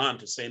passage goes on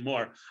to say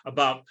more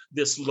about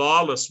this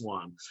lawless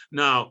one.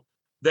 Now,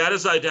 that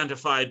is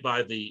identified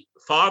by the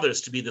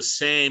fathers to be the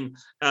same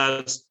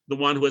as the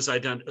one who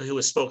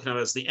is spoken of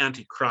as the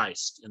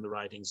Antichrist in the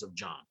writings of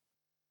John,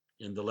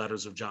 in the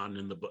letters of John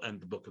and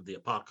the book of the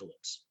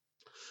Apocalypse.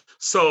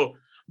 So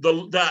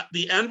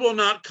the end will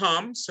not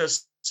come,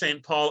 says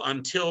St. Paul,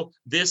 until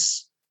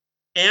this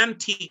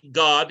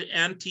anti-God,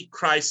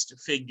 anti-Christ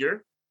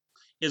figure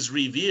is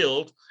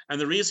revealed. And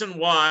the reason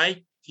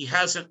why he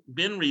hasn't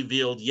been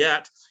revealed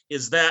yet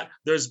is that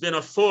there's been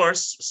a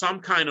force, some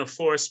kind of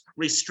force,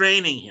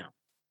 restraining him.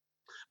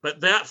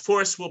 But that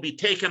force will be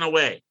taken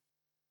away,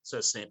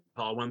 says St.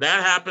 Paul. When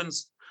that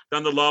happens,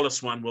 then the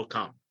lawless one will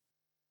come.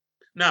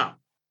 Now,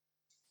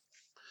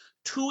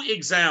 two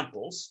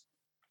examples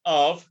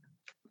of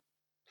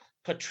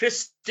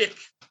patristic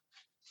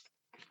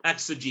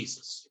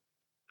exegesis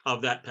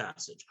of that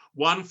passage.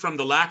 One from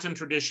the Latin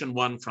tradition,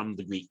 one from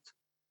the Greek.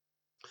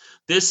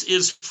 This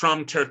is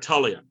from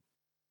Tertullian,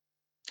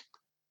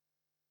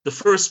 the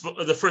first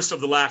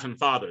of the Latin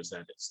fathers,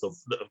 that is.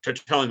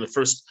 Tertullian, the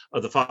first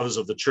of the fathers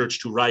of the church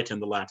to write in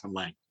the Latin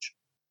language,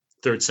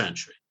 3rd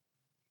century.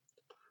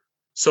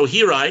 So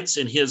he writes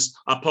in his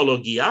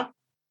Apologia,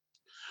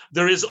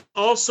 there is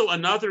also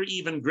another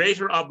even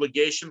greater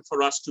obligation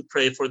for us to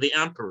pray for the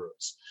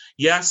emperors.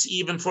 Yes,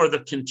 even for the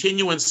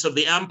continuance of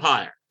the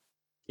empire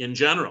in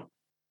general,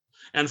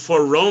 and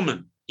for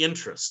Roman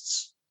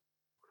interests.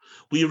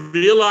 We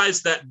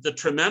realize that the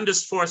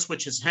tremendous force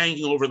which is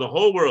hanging over the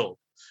whole world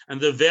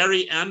and the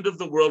very end of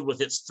the world with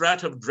its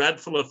threat of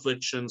dreadful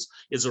afflictions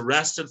is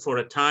arrested for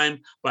a time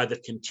by the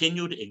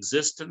continued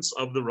existence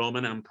of the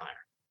Roman Empire.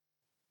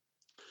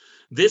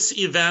 This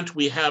event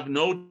we have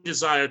no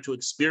desire to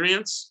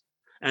experience,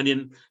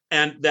 and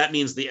that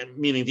means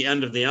meaning the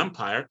end of the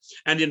empire,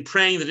 and in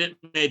praying that it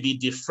may be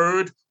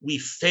deferred, we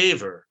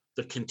favor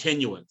the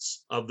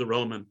continuance of the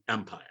Roman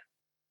Empire.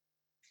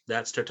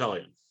 That's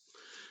Tertullian.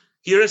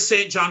 Here is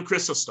St. John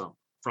Chrysostom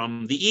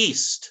from the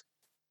East.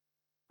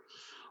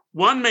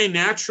 One may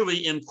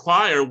naturally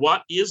inquire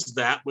what is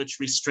that which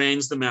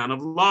restrains the man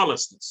of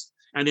lawlessness,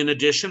 and in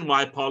addition,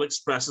 why Paul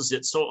expresses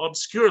it so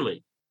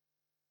obscurely.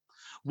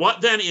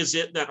 What then is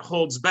it that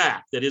holds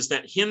back, that is,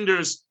 that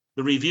hinders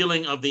the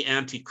revealing of the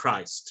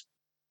Antichrist?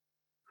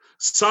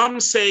 Some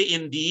say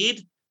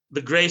indeed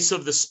the grace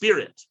of the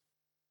Spirit,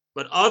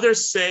 but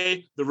others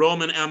say the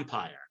Roman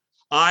Empire.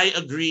 I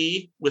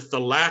agree with the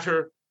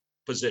latter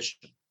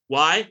position.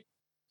 Why?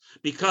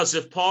 Because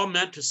if Paul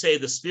meant to say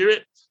the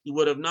Spirit, he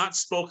would have not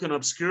spoken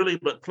obscurely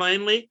but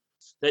plainly,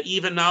 that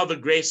even now the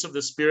grace of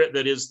the Spirit,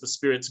 that is the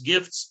Spirit's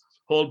gifts,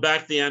 hold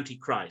back the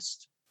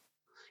Antichrist.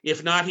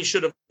 If not, he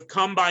should have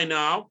come by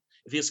now,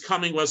 if his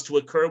coming was to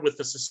occur with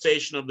the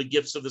cessation of the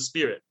gifts of the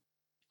Spirit.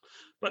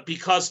 But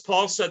because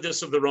Paul said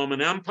this of the Roman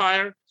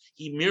Empire,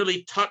 he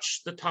merely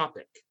touched the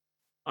topic,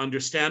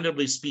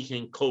 understandably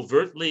speaking,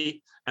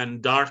 covertly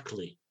and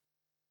darkly,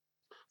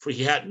 for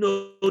he had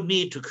no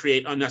need to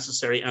create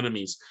unnecessary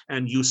enemies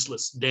and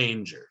useless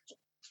danger.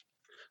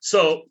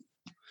 So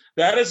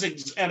that is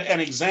an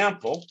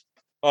example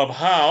of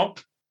how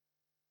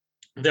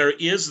there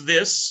is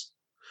this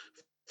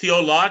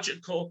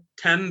theological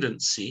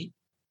tendency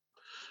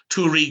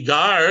to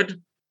regard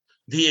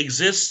the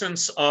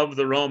existence of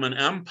the Roman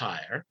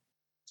Empire,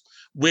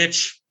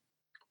 which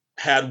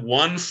had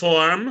one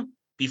form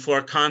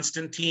before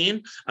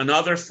Constantine,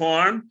 another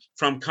form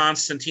from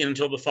Constantine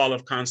until the fall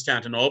of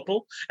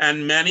Constantinople,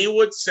 and many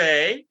would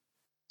say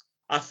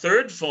a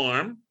third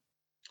form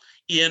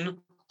in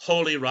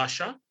Holy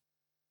Russia.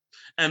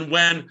 And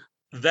when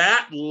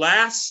that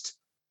last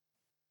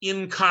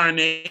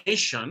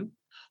incarnation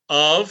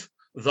of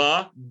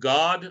the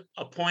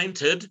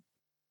God-appointed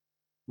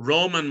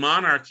Roman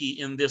monarchy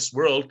in this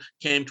world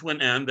came to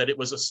an end, that it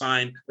was a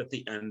sign that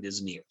the end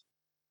is near.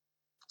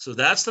 So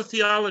that's the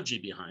theology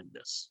behind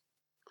this.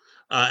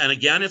 And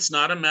again, it's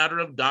not a matter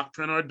of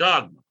doctrine or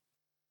dogma,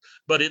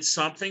 but it's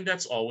something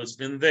that's always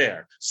been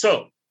there.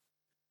 So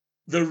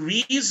the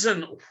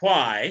reason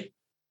why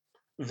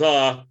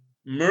the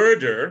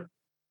murder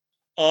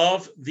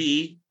of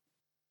the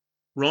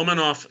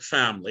Romanov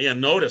family, and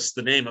notice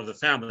the name of the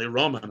family,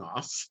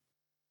 Romanov,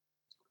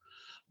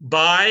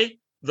 by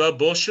the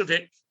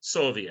Bolshevik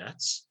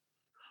Soviets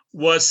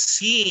was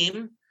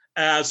seen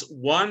as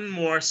one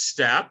more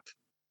step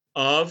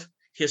of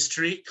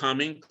history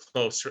coming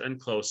closer and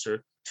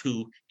closer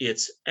to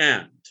its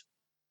end.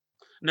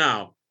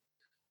 Now,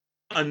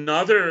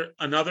 another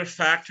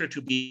factor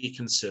to be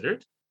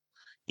considered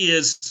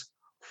is,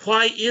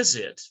 why is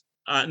it?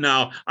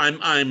 Now,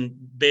 I'm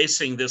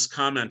basing this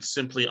comment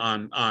simply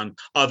on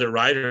other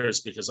writers,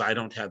 because I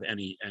don't have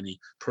any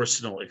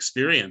personal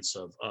experience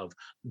of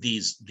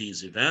these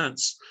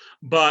events.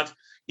 But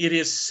it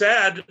is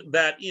said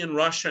that in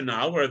Russia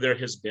now, where there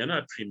has been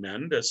a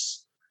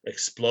tremendous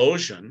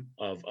explosion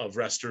of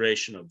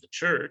restoration of the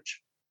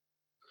church,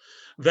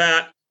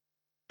 that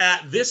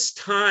at this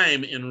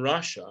time in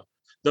Russia,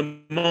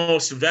 the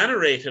most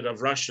venerated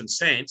of Russian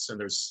saints,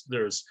 and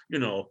there's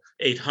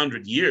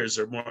 800 years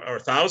or more, or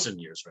 1,000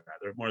 years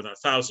rather, more than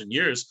 1,000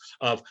 years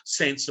of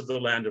saints of the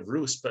land of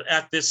Rus. But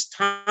at this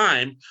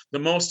time, the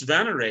most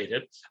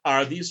venerated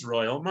are these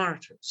royal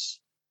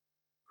martyrs,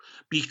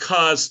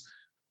 because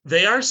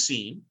they are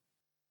seen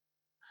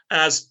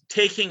as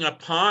taking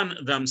upon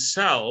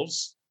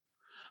themselves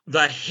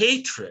the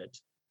hatred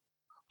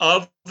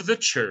of the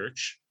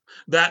church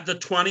that the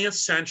 20th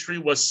century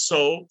was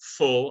so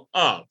full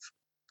of.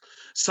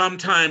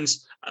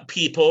 Sometimes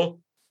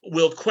people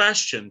will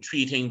question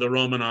treating the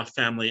Romanov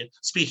family,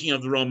 speaking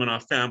of the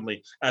Romanov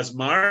family, as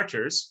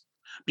martyrs,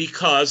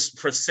 because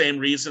for the same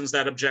reasons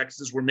that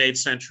objections were made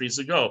centuries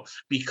ago,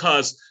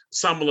 because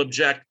some will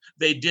object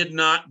they did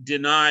not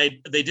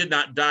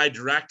die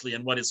directly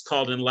in what is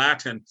called in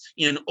Latin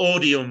in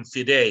odium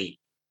fidei,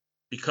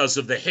 because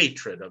of the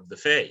hatred of the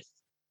faith.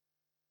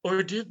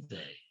 Or did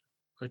they?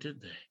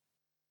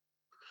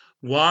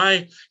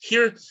 Why?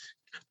 Here,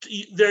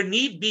 there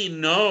need be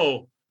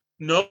no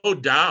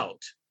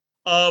doubt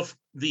of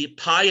the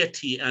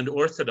piety and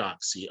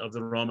orthodoxy of the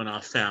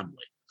Romanov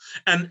family.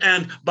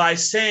 And by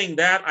saying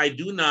that, I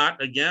do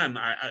not, again,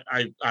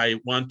 I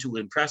want to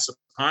impress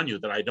upon you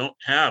that I don't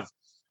have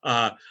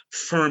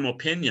firm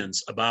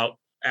opinions about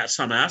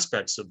some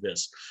aspects of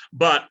this.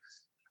 But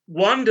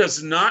one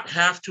does not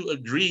have to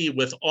agree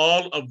with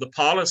all of the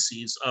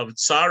policies of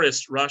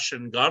Tsarist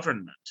Russian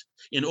government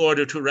in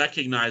order to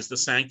recognize the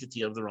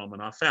sanctity of the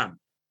Romanov family.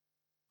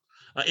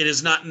 It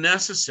is not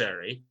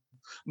necessary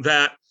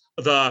that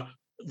the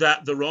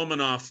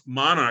Romanov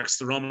monarchs,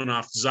 the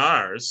Romanov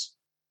czars,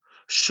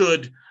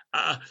 should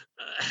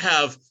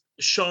have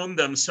shown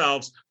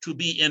themselves to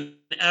be in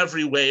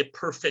every way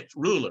perfect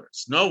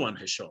rulers. No one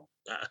has shown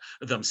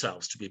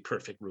themselves to be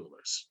perfect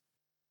rulers,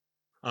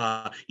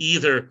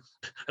 either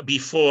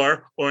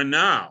before or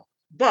now.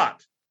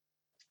 But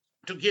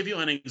to give you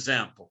an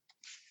example,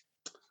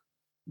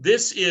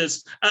 this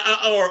is,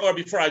 or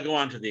before I go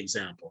on to the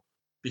example,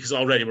 because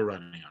already we're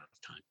running out of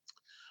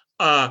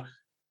time.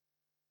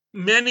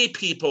 Many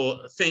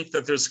people think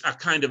that there's a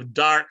kind of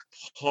dark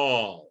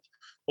pall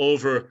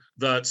over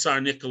the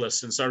Tsar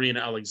Nicholas and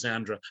Tsarina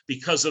Alexandra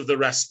because of the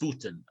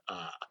Rasputin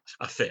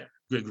affair,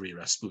 Grigory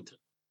Rasputin,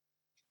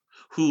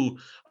 who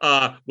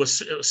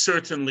was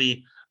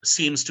certainly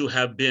seems to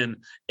have been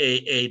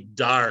a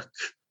dark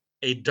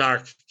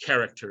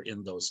character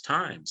in those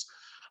times.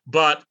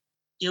 But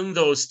in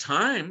those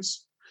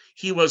times,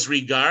 he was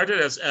regarded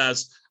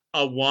as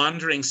a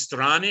wandering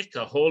stranik,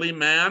 a holy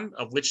man,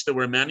 of which there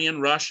were many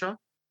in Russia.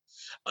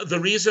 The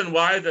reason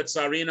why that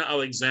Tsarina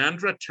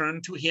Alexandra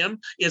turned to him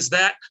is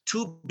that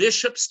two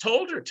bishops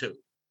told her to.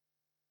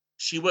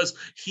 He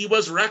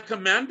was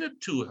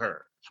recommended to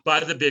her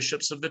by the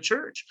bishops of the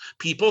church.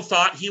 People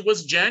thought he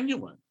was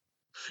genuine.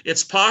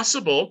 It's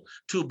possible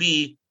to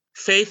be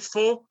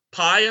faithful,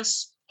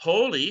 pious,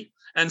 holy,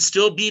 and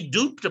still be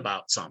duped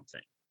about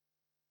something.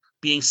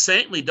 Being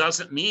saintly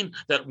doesn't mean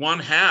that one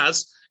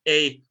has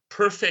a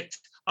perfect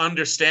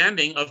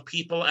understanding of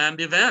people and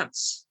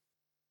events.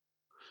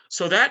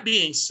 So that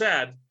being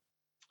said,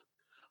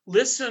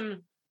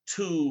 listen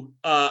to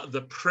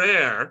the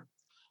prayer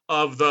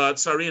of the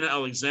Tsarina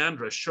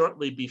Alexandra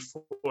shortly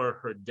before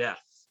her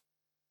death.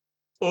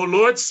 O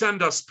Lord,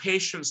 send us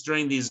patience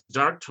during these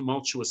dark,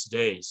 tumultuous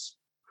days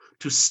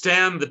to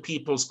stand the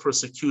people's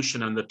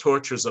persecution and the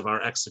tortures of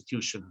our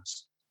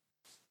executioners.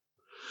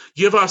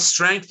 Give us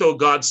strength, O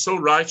God, so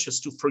righteous,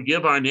 to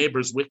forgive our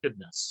neighbor's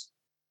wickedness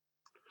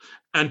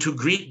and to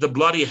greet the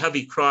bloody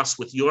heavy cross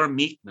with your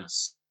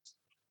meekness.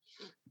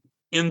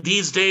 In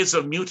these days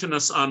of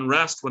mutinous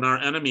unrest, when our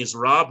enemies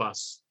rob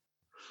us,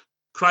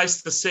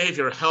 Christ the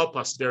Savior, help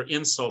us bear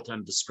insult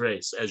and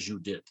disgrace as you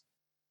did.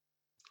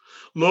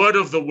 Lord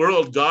of the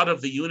world, God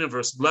of the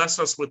universe, bless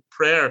us with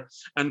prayer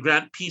and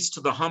grant peace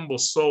to the humble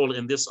soul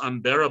in this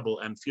unbearable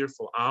and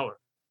fearful hour.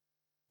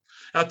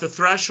 At the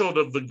threshold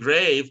of the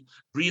grave,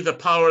 breathe a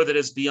power that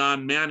is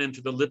beyond man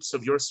into the lips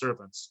of your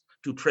servants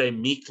to pray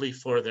meekly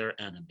for their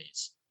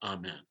enemies.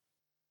 Amen.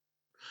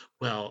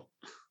 Well,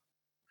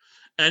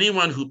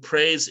 anyone who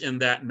prays in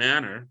that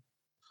manner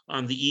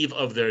on the eve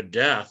of their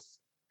death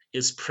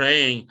is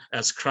praying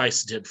as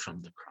Christ did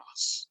from the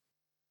cross.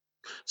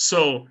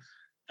 So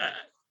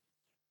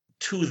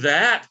to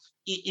that,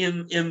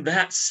 in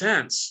that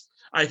sense,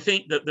 I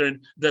think that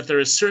there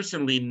is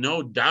certainly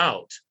no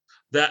doubt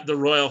that the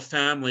royal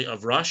family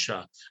of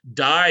Russia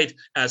died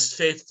as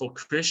faithful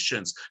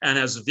Christians and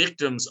as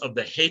victims of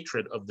the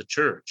hatred of the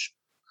church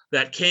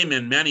that came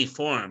in many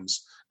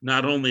forms,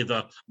 not only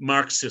the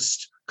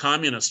Marxist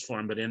communist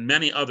form, but in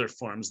many other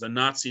forms, the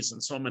Nazis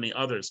and so many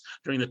others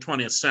during the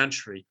 20th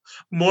century.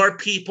 More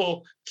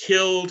people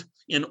killed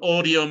in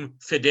odium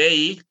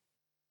fidei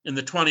in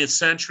the 20th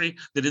century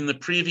than in the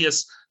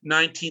previous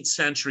 19th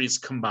centuries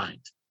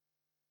combined.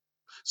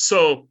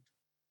 So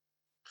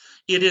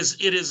it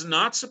is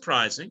not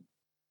surprising,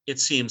 it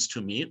seems to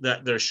me,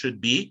 that there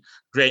should be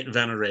great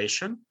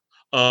veneration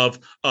of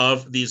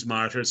these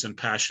martyrs and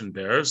passion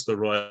bearers, the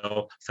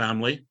royal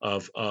family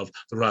of the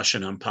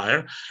Russian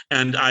Empire.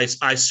 And I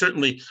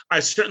certainly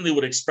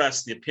would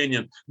express the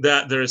opinion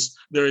that there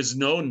is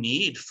no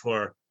need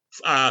for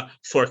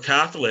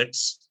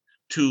Catholics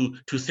to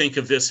think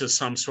of this as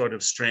some sort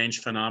of strange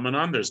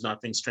phenomenon. There's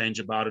nothing strange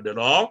about it at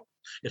all.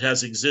 It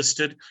has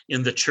existed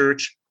in the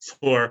church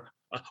for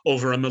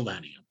over a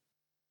millennium.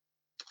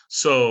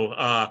 So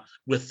I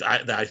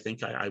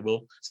think I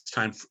will, it's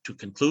time to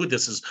conclude.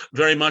 This is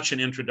very much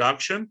an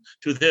introduction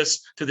to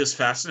this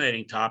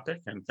fascinating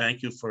topic, and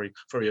thank you for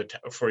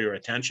your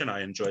attention.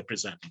 I enjoyed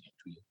presenting it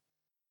to you.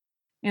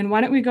 And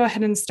why don't we go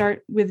ahead and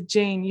start with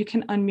Jane? You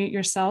can unmute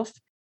yourself.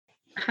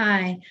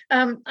 Hi.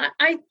 I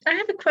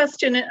have a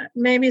question.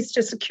 Maybe it's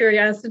just a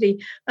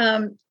curiosity.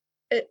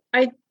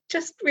 I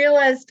just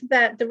realized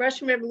that the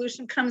Russian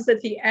Revolution comes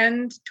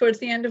towards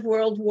the end of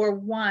World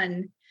War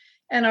I,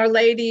 and Our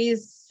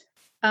Lady's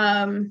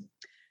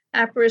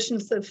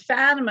apparitions of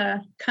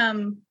Fatima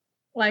come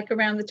like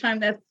around the time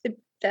that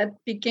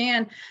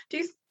began. Do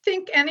you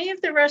think any of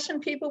the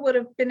Russian people would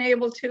have been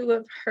able to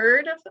have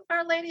heard of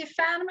Our Lady of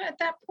Fatima at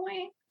that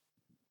point?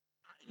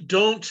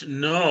 Don't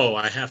know.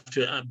 I have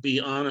to be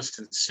honest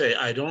and say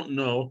I don't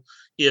know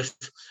if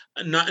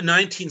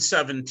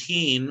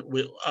 1917,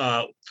 which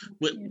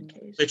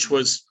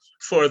was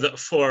for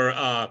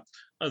the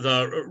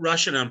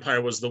Russian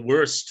Empire, was the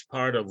worst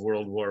part of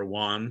World War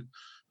I.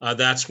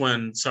 That's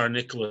when Tsar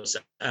Nicholas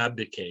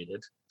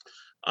abdicated,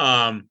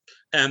 and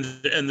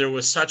there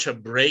was such a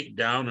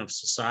breakdown of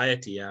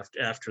society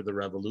after the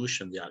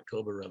revolution, the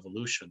October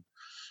Revolution.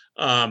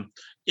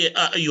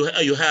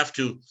 You have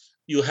to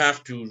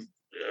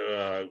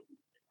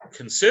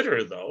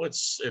consider, though,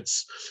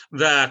 it's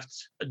that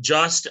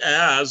just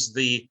as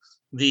the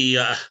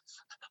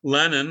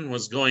Lenin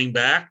was going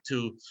back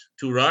to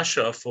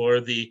Russia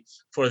for the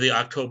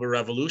October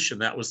Revolution,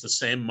 that was the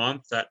same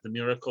month that the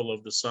miracle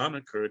of the sun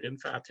occurred in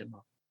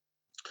Fatima.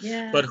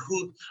 Yeah. But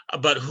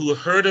who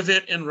heard of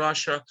it in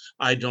Russia?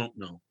 I don't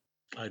know.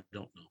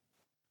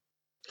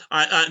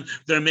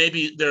 There may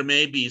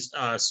be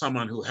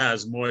someone who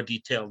has more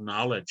detailed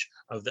knowledge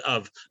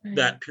of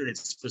that period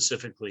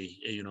specifically,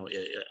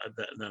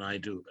 than I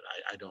do, but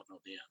I don't know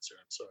the answer.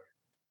 I'm sorry.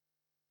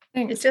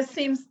 Thanks. It just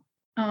seems.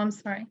 Oh, I'm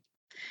sorry.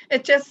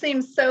 It just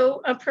seems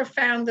so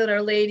profound that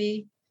Our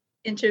Lady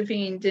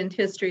intervened in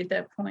history at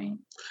that point.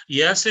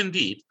 Yes,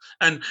 indeed,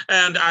 and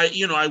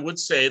I would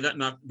say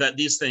that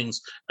these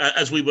things,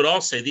 as we would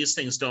all say, these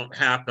things don't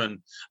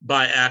happen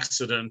by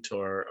accident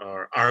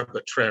or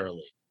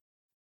arbitrarily.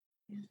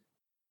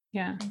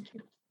 Yeah.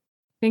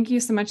 Thank you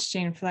so much,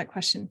 Jane, for that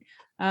question.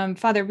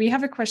 Father, we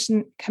have a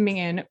question coming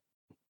in.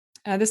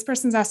 This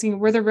person's asking,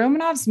 were the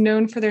Romanovs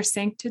known for their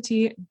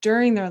sanctity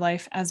during their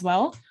life as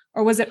well?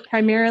 Or was it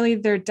primarily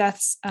their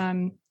deaths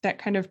that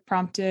kind of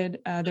prompted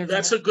their...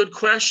 That's a good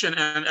question.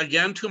 And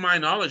again, to my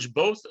knowledge,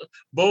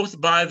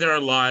 both by their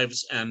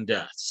lives and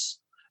deaths.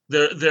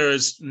 There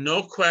is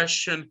no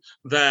question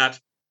that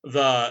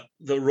the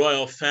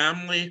royal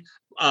family,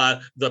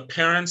 the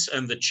parents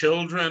and the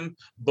children,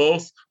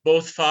 both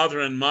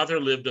father and mother,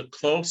 lived a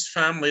close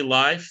family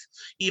life,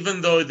 even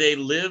though they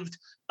lived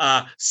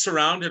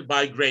surrounded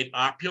by great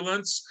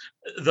opulence.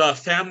 The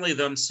family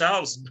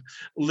themselves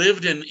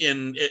lived in,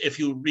 if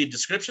you read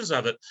descriptions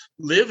of it,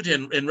 lived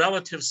in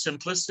relative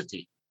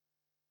simplicity.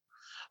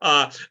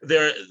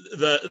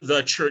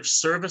 The church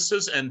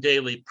services and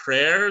daily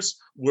prayers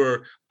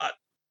were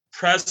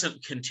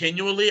present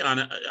continually on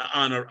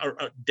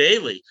a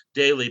daily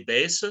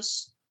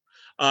basis.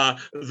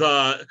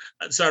 The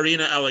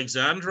Tsarina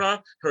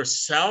Alexandra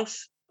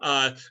herself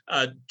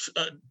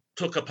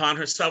took upon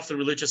herself the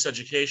religious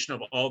education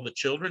of all the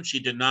children. She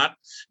did not,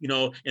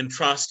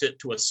 entrust it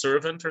to a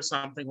servant or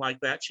something like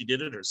that. She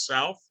did it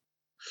herself.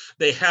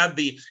 They had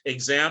the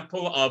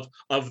example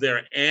of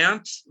their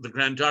aunt, the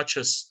Grand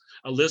Duchess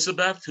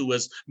Elizabeth, who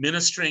was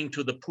ministering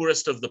to the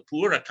poorest of the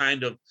poor, a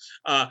kind of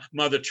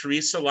Mother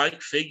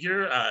Teresa-like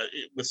figure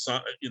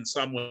in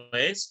some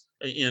ways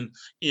in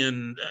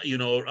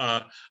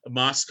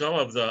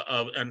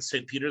Moscow and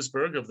St.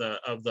 Petersburg of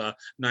the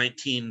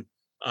 19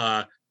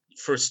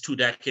 first 2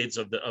 decades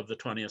of the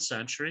 20th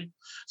century.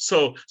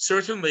 So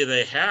certainly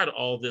they had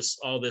all this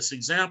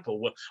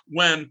example.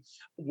 When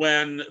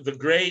the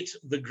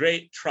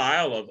great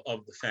trial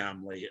of the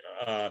family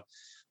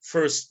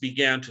first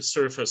began to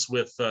surface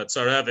with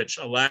Tsarevich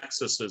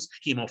Alexis's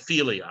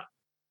hemophilia,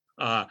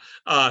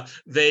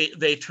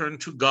 they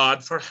turned to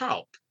God for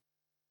help.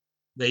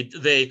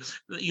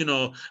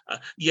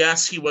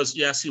 Yes, he was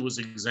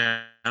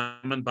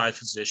examined by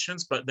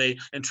physicians, but they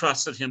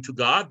entrusted him to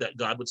God, that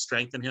God would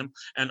strengthen him,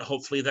 and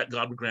hopefully that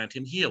God would grant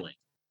him healing.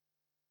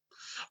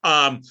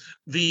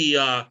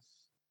 The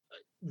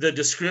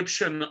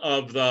description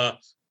of the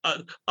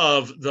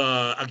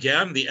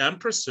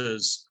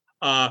empress's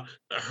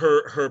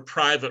her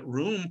private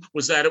room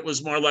was that it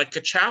was more like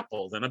a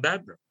chapel than a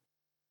bedroom.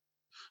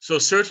 So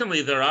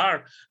certainly there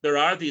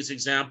are these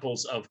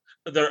examples of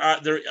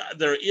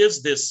there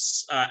is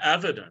this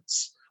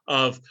evidence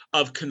of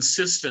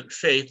consistent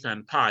faith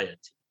and piety.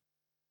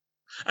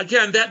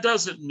 Again, that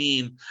doesn't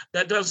mean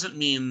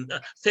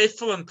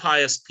faithful and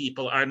pious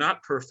people are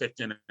not perfect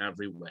in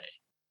every way.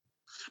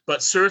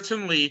 But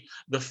certainly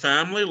the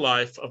family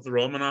life of the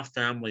Romanov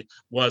family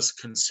was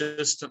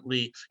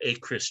consistently a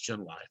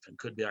Christian life and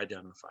could be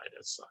identified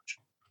as such.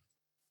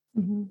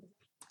 Mm-hmm.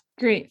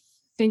 Great.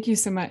 Thank you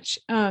so much.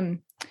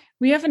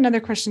 We have another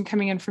question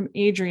coming in from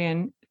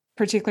Adrian,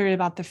 particularly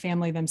about the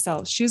family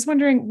themselves. She's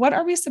wondering, what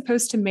are we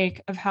supposed to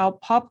make of how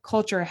pop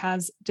culture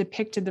has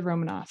depicted the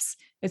Romanovs?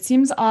 It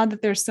seems odd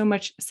that there's so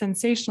much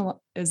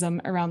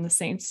sensationalism around the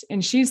saints.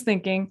 And she's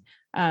thinking,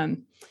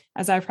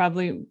 as I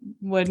probably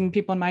would, and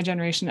people in my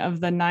generation,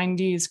 of the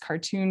 90s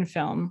cartoon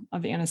film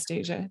of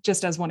Anastasia,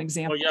 just as one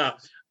example. Oh,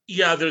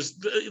 yeah. There's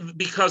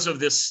because of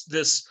this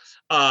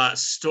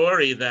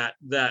story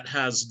that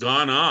has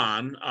gone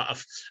on.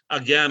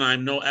 Again,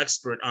 I'm no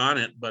expert on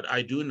it, but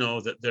I do know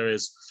that there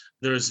is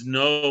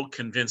no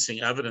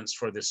convincing evidence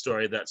for this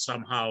story that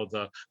somehow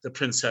the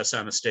Princess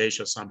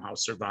Anastasia somehow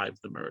survived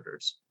the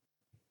murders,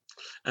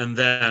 and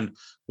then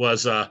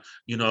was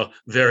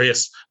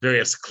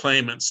various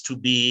claimants to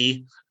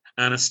be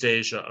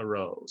Anastasia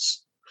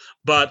arose,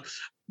 but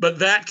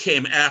that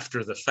came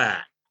after the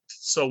fact,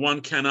 so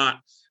one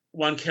cannot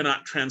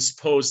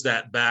transpose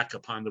that back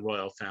upon the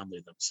royal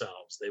family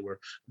themselves.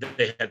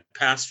 They had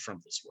passed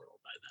from this world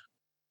by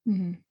then.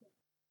 Mm-hmm.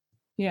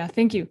 Yeah,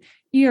 thank you.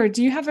 Eeyore,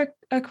 do you have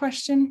a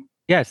question?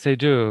 Yes, I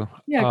do.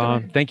 Yeah, go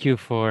ahead. Thank you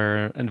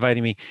for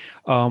inviting me.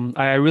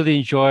 I really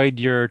enjoyed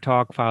your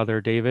talk,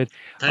 Father David.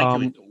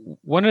 Thank you.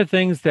 One of the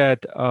things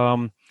that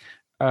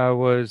I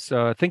was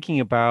thinking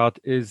about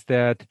is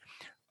that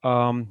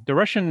the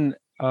Russian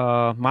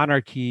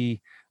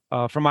monarchy,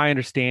 from my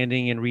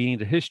understanding and reading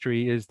the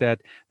history, is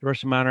that the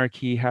Russian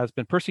monarchy has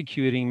been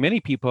persecuting many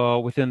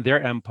people within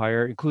their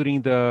empire,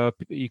 including the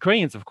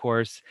Ukrainians, of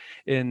course,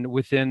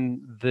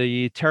 within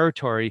the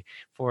territory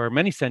for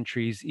many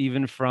centuries,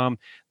 even from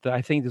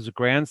I think there's a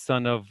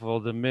grandson of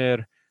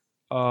Volodymyr,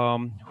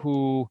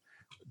 who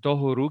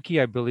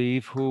Dolgoruki, I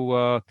believe,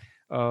 who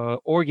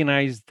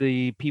organized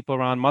the people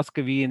around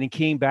Muscovy and then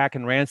came back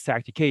and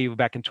ransacked Kyiv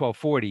back in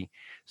 1240.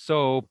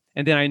 So,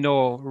 and then I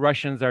know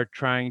Russians are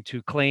trying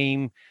to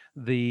claim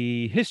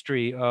the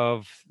history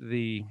of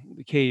the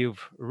Kyiv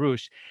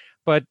Rus.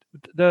 But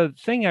the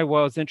thing I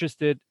was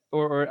interested,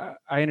 or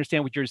I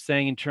understand what you're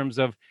saying in terms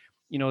of,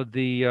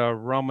 the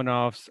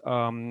Romanovs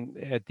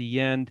at the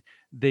end,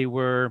 they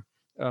were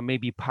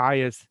maybe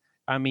pious.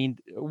 I mean,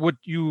 what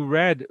you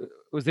read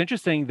was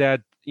interesting,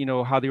 that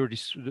how they were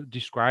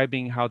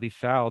describing how they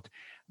felt,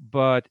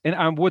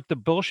 and what the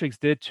Bolsheviks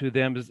did to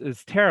them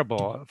is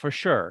terrible, for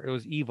sure. It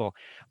was evil,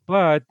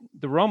 but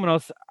the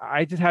Romanovs,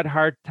 I just had a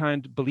hard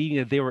time believing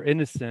that they were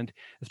innocent,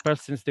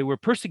 especially since they were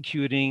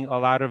persecuting a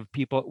lot of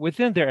people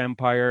within their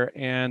empire,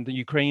 and the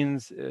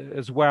Ukrainians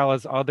as well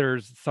as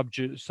others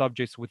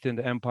subjects within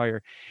the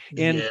empire.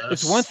 And Yes.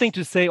 It's one thing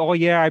to say, oh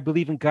yeah, I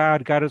believe in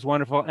God is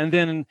wonderful, and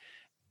then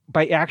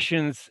by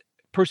actions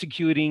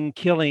persecuting,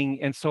 killing,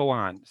 and so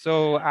on.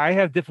 So I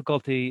have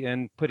difficulty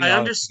in putting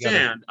all this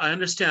together. I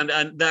understand.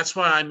 And that's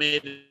why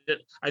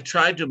I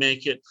tried to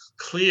make it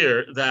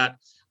clear that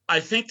I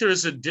think there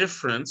is a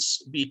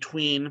difference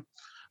between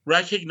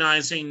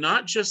recognizing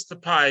not just the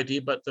piety,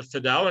 but the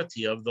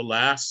fidelity of the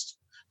last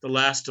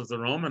of the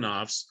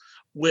Romanovs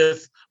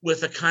with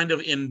a kind of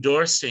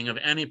endorsing of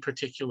any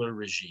particular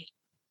regime,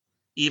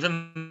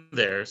 even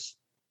theirs.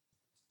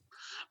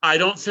 I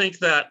don't think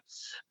that,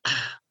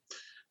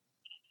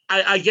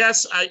 I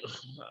guess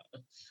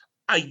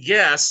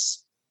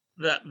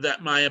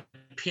that my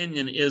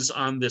opinion is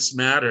on this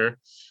matter,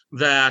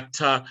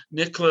 that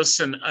Nicholas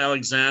and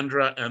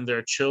Alexandra and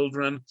their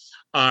children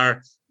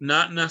are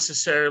not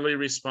necessarily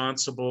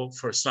responsible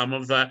for some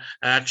of the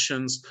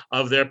actions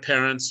of their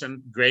parents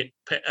and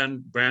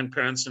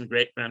grandparents and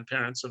great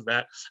grandparents of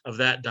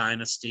that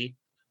dynasty.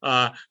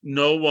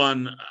 No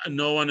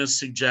one is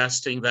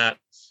suggesting that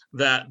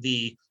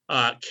the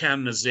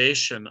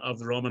canonization of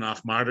the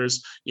Romanov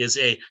martyrs is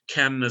a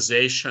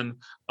canonization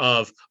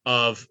of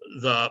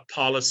the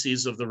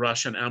policies of the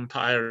Russian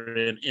Empire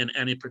in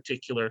any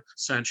particular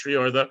century,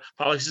 or the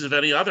policies of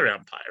any other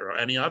empire or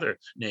any other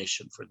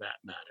nation for that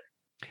matter.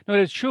 No,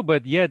 that's true,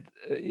 but yet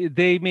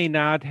they may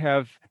not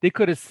have. They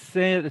could have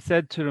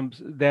said to them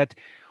that,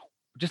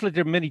 just like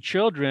there are many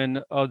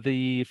children from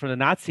the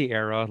Nazi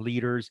era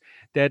leaders,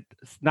 that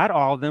not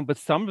all of them, but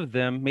some of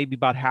them, maybe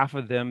about half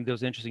of them. There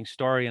was an interesting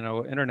story on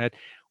the internet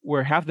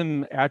where half of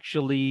them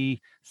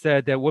actually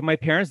said that what my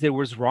parents did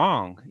was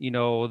wrong.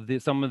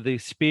 Some of the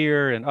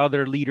Speer and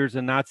other leaders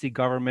in Nazi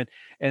government,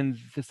 and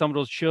some of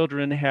those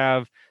children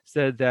have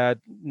said that,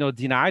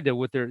 denied that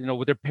what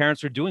their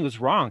parents were doing was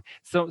wrong.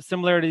 So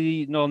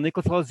similarly,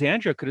 Nicholas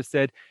Alexandra could have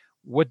said,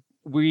 what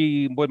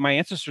my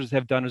ancestors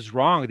have done is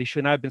wrong. They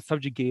should not have been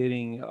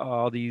subjugating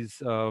all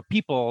these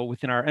people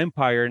within our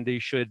empire, and they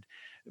should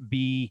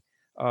be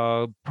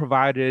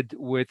provided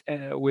with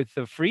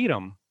the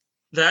freedom.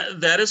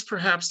 That is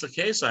perhaps the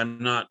case.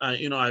 I'm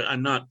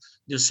not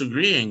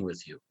disagreeing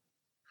with you.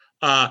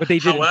 But they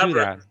didn't do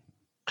that.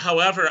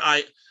 However,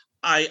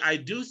 I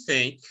do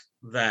think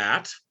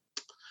that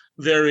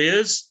there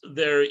is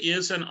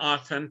an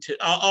authentic.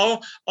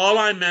 All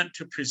I meant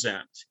to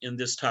present in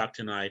this talk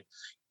tonight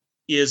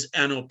is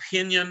an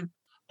opinion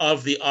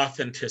of the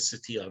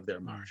authenticity of their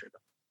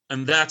martyrdom,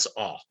 and that's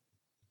all.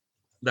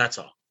 That's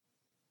all.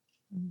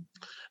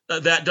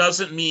 That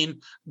doesn't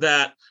mean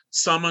that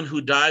someone who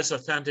dies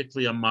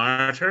authentically a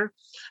martyr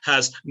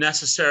has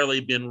necessarily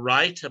been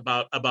right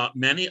about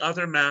many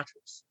other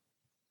matters.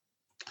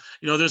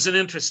 There's an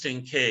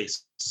interesting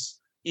case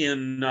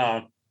in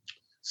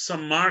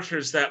some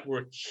martyrs that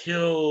were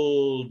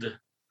killed.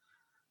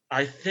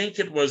 I think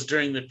it was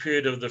during the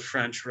period of the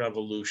French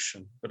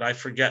Revolution, but I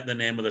forget the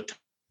name of the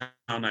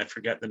town. I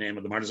forget the name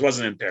of the martyrs. It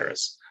wasn't in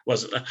Paris.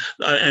 Wasn't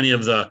any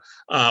of the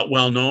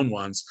well-known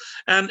ones.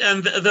 And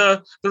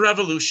the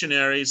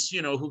revolutionaries,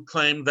 who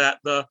claimed that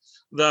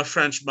the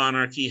French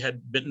monarchy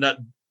had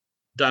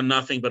done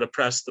nothing but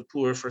oppress the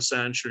poor for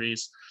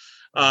centuries,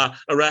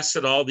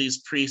 arrested all these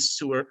priests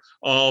who were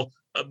all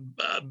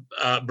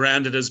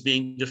branded as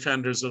being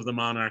defenders of the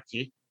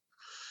monarchy.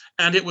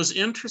 And it was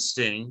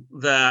interesting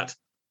that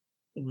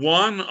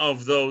one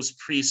of those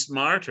priest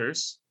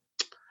martyrs,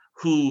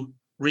 who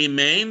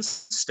remained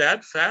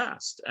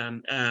steadfast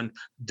and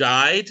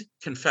died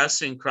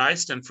confessing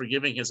Christ and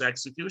forgiving his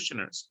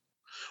executioners,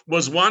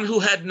 was one who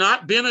had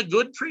not been a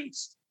good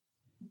priest,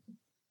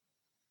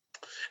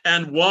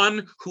 and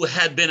one who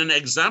had been an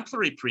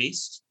exemplary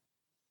priest,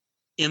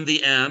 in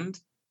the end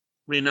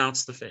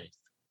renounced the faith.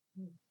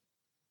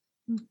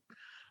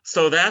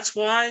 So that's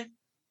why,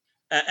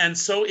 and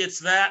so it's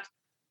that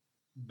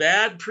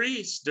bad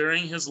priest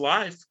during his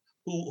life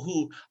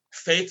who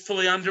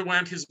faithfully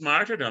underwent his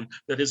martyrdom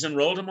that is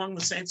enrolled among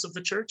the saints of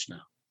the church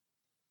now.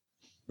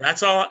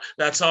 That's all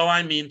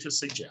I mean to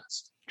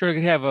suggest. Sure, you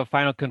could have a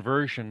final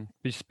conversion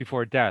just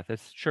before death.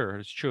 That's sure,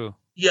 it's true.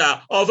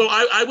 Yeah, although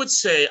I would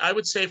say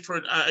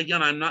for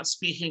again, I'm not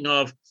speaking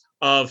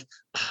of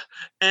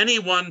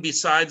anyone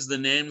besides the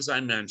names I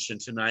mentioned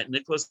tonight,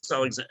 Nicholas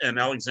and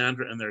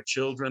Alexandra and their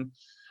children.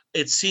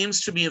 It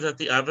seems to me that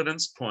the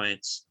evidence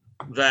points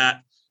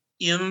that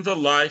in the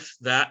life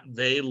that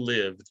they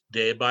lived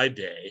day by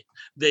day,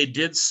 they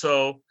did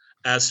so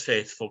as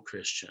faithful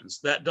Christians.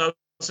 That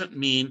doesn't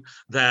mean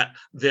that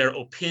their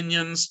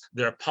opinions,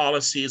 their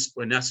policies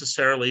were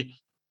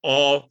necessarily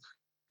all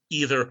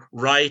either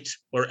right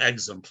or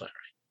exemplary.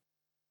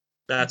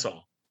 That's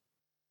all.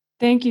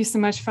 Thank you so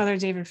much, Father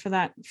David, for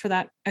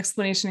that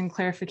explanation and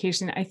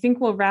clarification. I think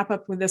we'll wrap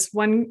up with this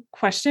one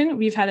question.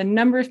 We've had a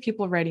number of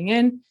people writing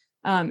in,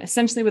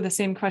 essentially with the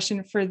same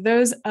question. For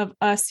those of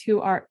us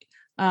who are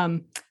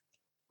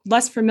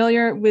less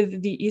familiar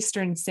with the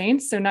Eastern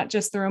saints, so not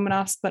just the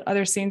Romanovs, but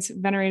other saints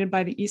venerated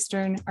by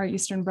our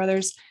Eastern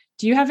brothers,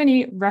 do you have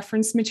any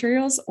reference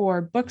materials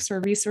or books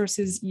or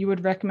resources you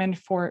would recommend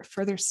for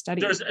further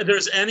study?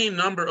 There's any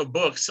number of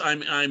books.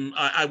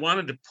 I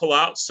wanted to pull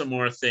out some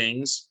more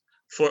things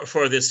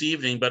for this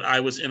evening, but I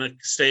was in a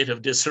state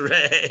of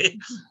disarray.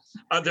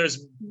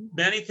 There's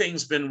many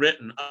things been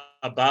written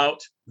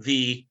about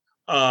the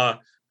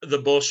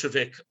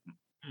Bolshevik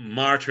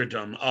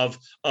martyrdom of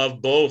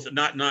both,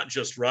 not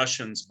just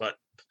Russians, but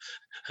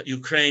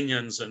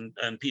Ukrainians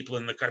and people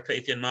in the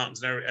Carpathian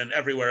Mountains and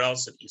everywhere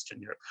else in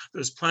Eastern Europe.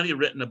 There's plenty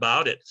written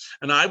about it.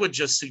 And I would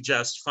just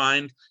suggest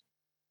find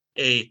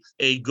a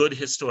good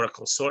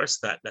historical source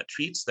that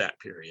treats that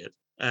period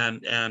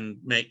and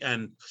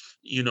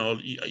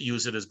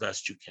use it as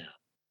best you can.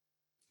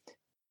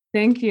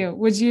 Thank you.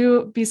 Would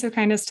you be so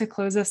kind as to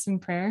close us in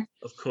prayer?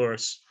 Of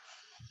course.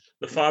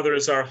 The Father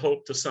is our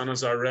hope, the Son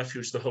is our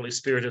refuge, the Holy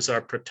Spirit is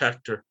our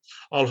protector.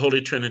 All Holy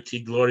Trinity,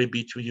 glory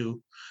be to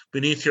you.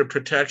 Beneath your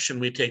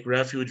protection, we take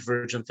refuge,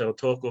 Virgin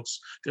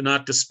Theotokos. Do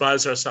not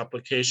despise our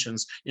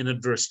supplications in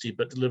adversity,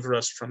 but deliver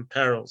us from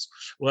perils.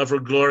 O ever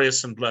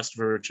glorious and blessed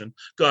Virgin,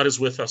 God is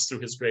with us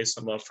through his grace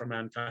and love for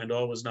mankind,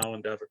 always, now,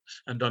 and ever,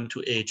 and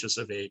unto ages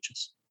of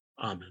ages.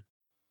 Amen.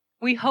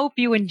 We hope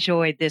you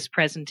enjoyed this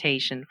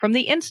presentation from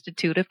the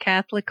Institute of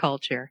Catholic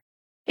Culture.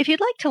 If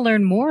you'd like to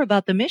learn more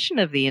about the mission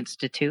of the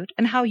Institute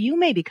and how you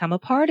may become a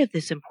part of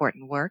this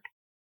important work,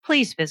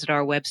 please visit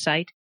our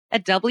website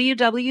at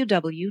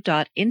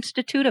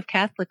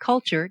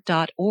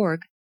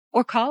www.instituteofcatholicculture.org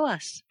or call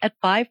us at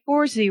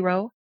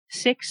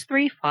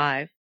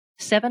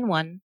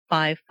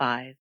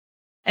 540-635-7155.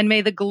 And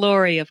may the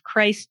glory of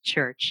Christ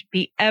Church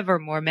be ever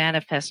more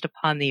manifest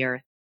upon the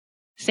earth.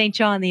 St.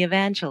 John the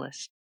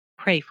Evangelist,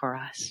 pray for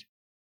us.